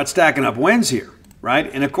thinking about stacking up wins here, right?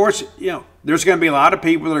 And, of course, there's going to be a lot of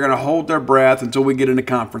people that are going to hold their breath until we get into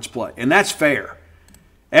conference play. And that's fair.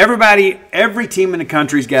 Every team in the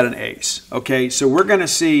country's got an ace, okay? So we're going to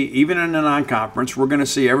see, even in the non-conference, we're going to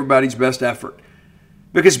see everybody's best effort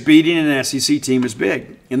because beating an SEC team is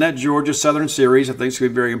big. And that Georgia Southern series, I think, is going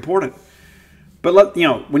to be very important. But,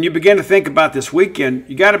 when you begin to think about this weekend,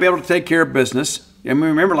 you got to be able to take care of business. I mean,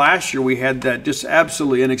 remember last year we had that just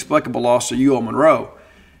absolutely inexplicable loss to UL Monroe.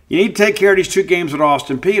 You need to take care of these 2 games with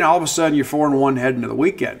Austin Peay, and all of a sudden you're 4-1 heading into the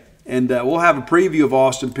weekend. And we'll have a preview of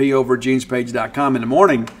Austin Peay over at genespage.com in the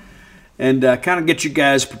morning and kind of get you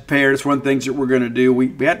guys prepared. It's one of the things that we're going to do. We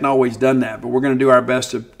hadn't always done that, but we're going to do our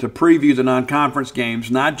best to preview the non-conference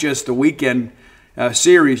games, not just the weekend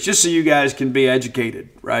series, just so you guys can be educated,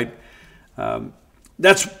 right?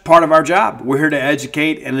 That's part of our job. We're here to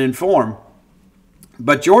educate and inform.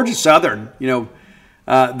 But Georgia Southern,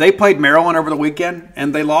 they played Maryland over the weekend,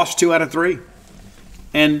 and they lost 2 out of 3.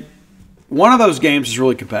 And one of those games is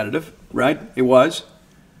really competitive, right? It was.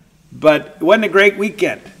 But it wasn't a great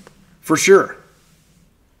weekend, for sure.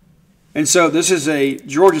 And so this is a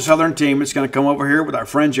Georgia Southern team that's going to come over here with our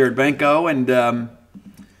friend Jared Benko. And,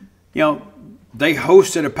 they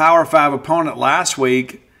hosted a Power 5 opponent last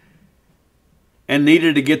week and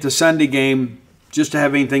needed to get the Sunday game just to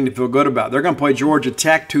have anything to feel good about. They're going to play Georgia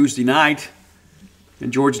Tech Tuesday night.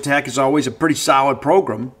 And Georgia Tech is always a pretty solid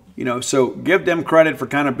program. So give them credit for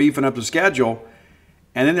kind of beefing up the schedule.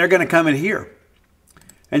 And then they're going to come in here.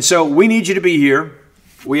 And so we need you to be here.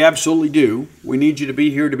 We absolutely do. We need you to be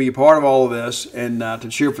here to be a part of all of this and to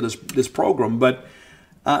cheer for this program. But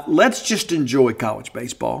let's just enjoy college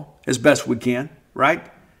baseball as best we can, right?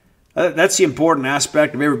 That's the important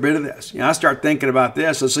aspect of every bit of this. I start thinking about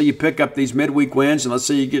this. Let's say you pick up these midweek wins, and let's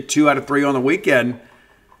say you get 2 out of 3 on the weekend.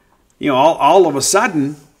 All of a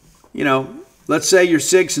sudden, let's say you're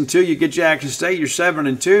 6-2, you get Jackson State, you're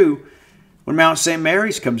 7-2 when Mount St.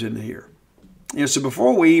 Mary's comes into here. So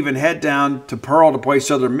before we even head down to Pearl to play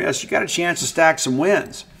Southern Miss, you got a chance to stack some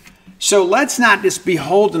wins. So let's not just be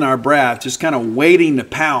holding our breath, just kind of waiting to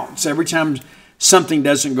pounce every time something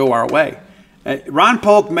doesn't go our way. Ron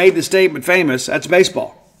Polk made the statement famous, that's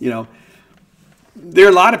baseball. There are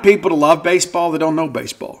a lot of people that love baseball that don't know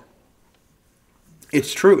baseball.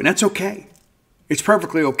 It's true, and that's okay. It's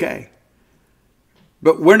perfectly okay.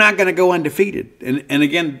 But we're not going to go undefeated. And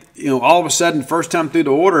again, all of a sudden, first time through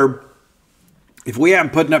the order, if we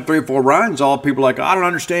haven't putting up 3 or 4 runs, all people are like, I don't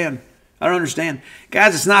understand. I don't understand.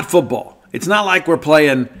 Guys, it's not football. It's not like we're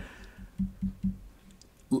playing,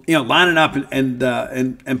 lining up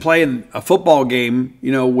and playing a football game,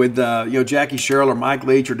 with, Jackie Sherrill or Mike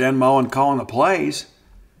Leach or Dan Mullen calling the plays.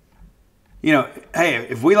 Hey,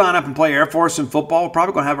 if we line up and play Air Force in football, we're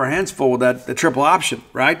probably going to have our hands full with the triple option,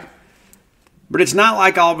 right? But it's not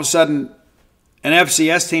like all of a sudden an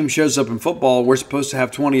FCS team shows up in football, we're supposed to have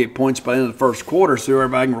 28 points by the end of the first quarter so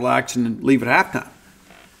everybody can relax and leave at halftime.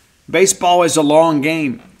 Baseball is a long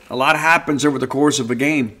game. A lot happens over the course of a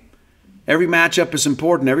game. Every matchup is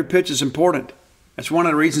important. Every pitch is important. That's one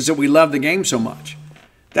of the reasons that we love the game so much.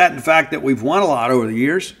 That and the fact that we've won a lot over the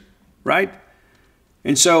years, right?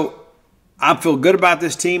 And so I feel good about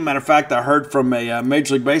this team. Matter of fact, I heard from a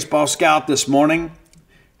Major League Baseball scout this morning.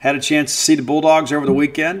 Had a chance to see the Bulldogs over the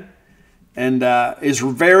weekend. And is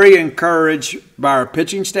very encouraged by our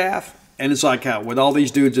pitching staff. And it's like, with all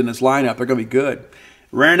these dudes in this lineup, they're going to be good.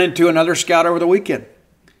 Ran into another scout over the weekend.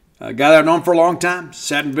 A guy that I've known for a long time.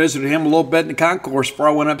 Sat and visited him a little bit in the concourse before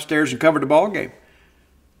I went upstairs and covered the ball game.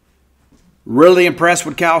 Really impressed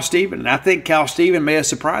with Cal Steven. And I think Cal Steven may have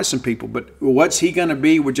surprised some people. But what's he going to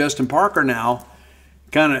be with Justin Parker now,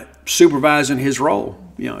 kind of supervising his role?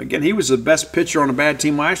 Again, he was the best pitcher on a bad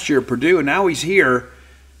team last year at Purdue, and now he's here.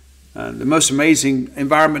 The most amazing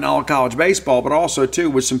environment in all of college baseball, but also, too,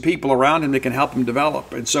 with some people around him that can help him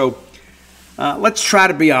develop. And so let's try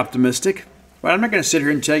to be optimistic. But I'm not going to sit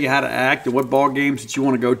here and tell you how to act or what ball games that you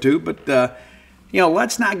want to go to. But,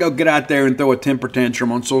 let's not go get out there and throw a temper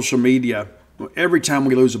tantrum on social media every time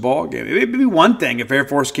we lose a ball game. It would be one thing if Air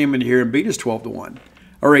Force came in here and beat us 12-1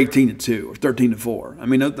 or 18-2 or 13-4. I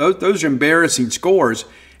mean, those are embarrassing scores.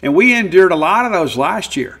 And we endured a lot of those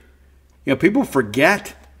last year. People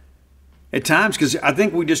forget at times, because I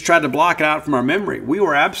think we just tried to block it out from our memory. We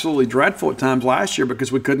were absolutely dreadful at times last year because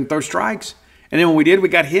we couldn't throw strikes. And then when we did, we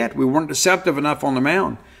got hit. We weren't deceptive enough on the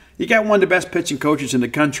mound. You got one of the best pitching coaches in the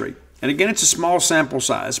country. And again, it's a small sample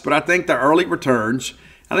size, but I think the early returns,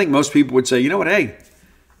 I think most people would say, you know what, hey,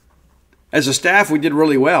 as a staff, we did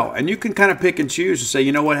really well. And you can kind of pick and choose and say,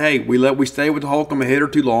 you know what, hey, we stay with Holcomb a hitter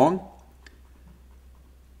too long.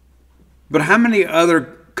 But how many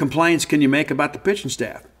other complaints can you make about the pitching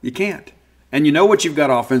staff? You can't. And you know what you've got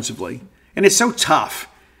offensively. And it's so tough.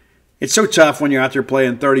 It's so tough when you're out there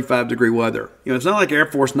playing 35-degree weather. It's not like Air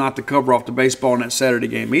Force knocked the cover off the baseball in that Saturday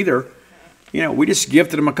game either. We just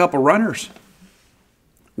gifted them a couple runners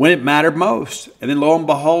when it mattered most. And then lo and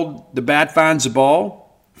behold, the bat finds the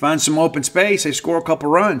ball, finds some open space, they score a couple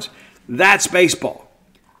runs. That's baseball.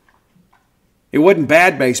 It wasn't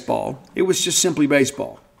bad baseball. It was just simply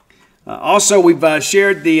baseball. Also, we've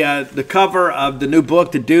shared the cover of the new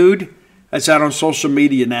book, The Dude. That's out on social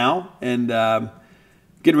media now, and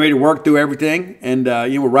getting ready to work through everything. And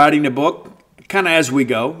we're writing the book kind of as we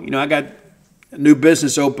go. I got a new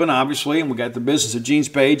business open, obviously, and we got the business of Gene's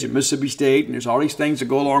Page at Mississippi State, and there's all these things that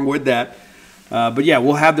go along with that. But yeah,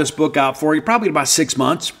 we'll have this book out for you probably in about 6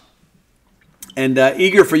 months, and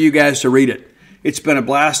eager for you guys to read it. It's been a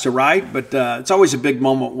blast to write, but it's always a big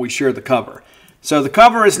moment when we share the cover. So the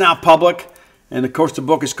cover is now public, and of course the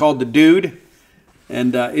book is called The Dude,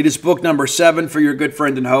 and it is book number 7 for your good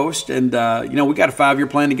friend and host. And we got a 5-year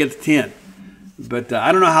plan to get to 10, but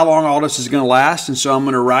I don't know how long all this is going to last, and so I'm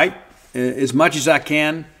going to write as much as I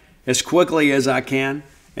can, as quickly as I can,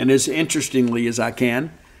 and as interestingly as I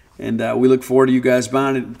can. And we look forward to you guys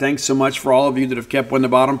buying it. Thanks so much for all of you that have kept When the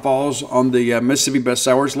Bottom Falls on the Mississippi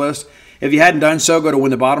bestsellers list. If you hadn't done so, go to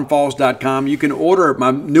whenthebottomfalls.com. You can order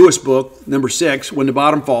my newest book, number 6, When the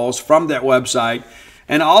Bottom Falls, from that website.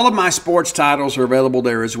 And all of my sports titles are available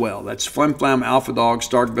there as well. That's Flim Flam, Alpha Dog,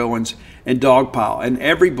 Stark Villains, and Dog Pile. And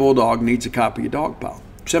every Bulldog needs a copy of Dog Pile.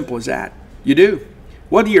 Simple as that. You do.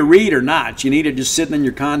 Whether you read or not, you need it just sitting in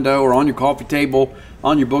your condo or on your coffee table,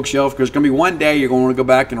 on your bookshelf, because there's going to be one day you're going to go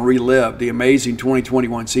back and relive the amazing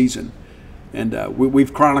 2021 season. And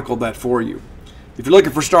we've chronicled that for you. If you're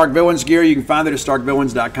looking for Stark Villains gear, you can find it at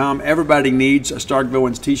starkvillains.com. Everybody needs a Stark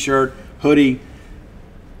Villains t-shirt, hoodie.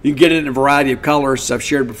 You can get it in a variety of colors, as I've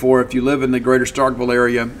shared before. If you live in the greater Starkville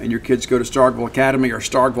area and your kids go to Starkville Academy or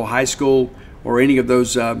Starkville High School or any of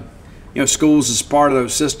those schools as part of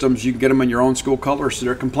those systems, you can get them in your own school colors so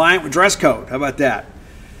they're compliant with dress code. How about that?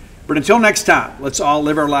 But until next time, let's all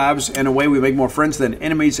live our lives in a way we make more friends than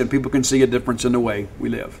enemies, and people can see a difference in the way we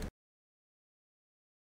live.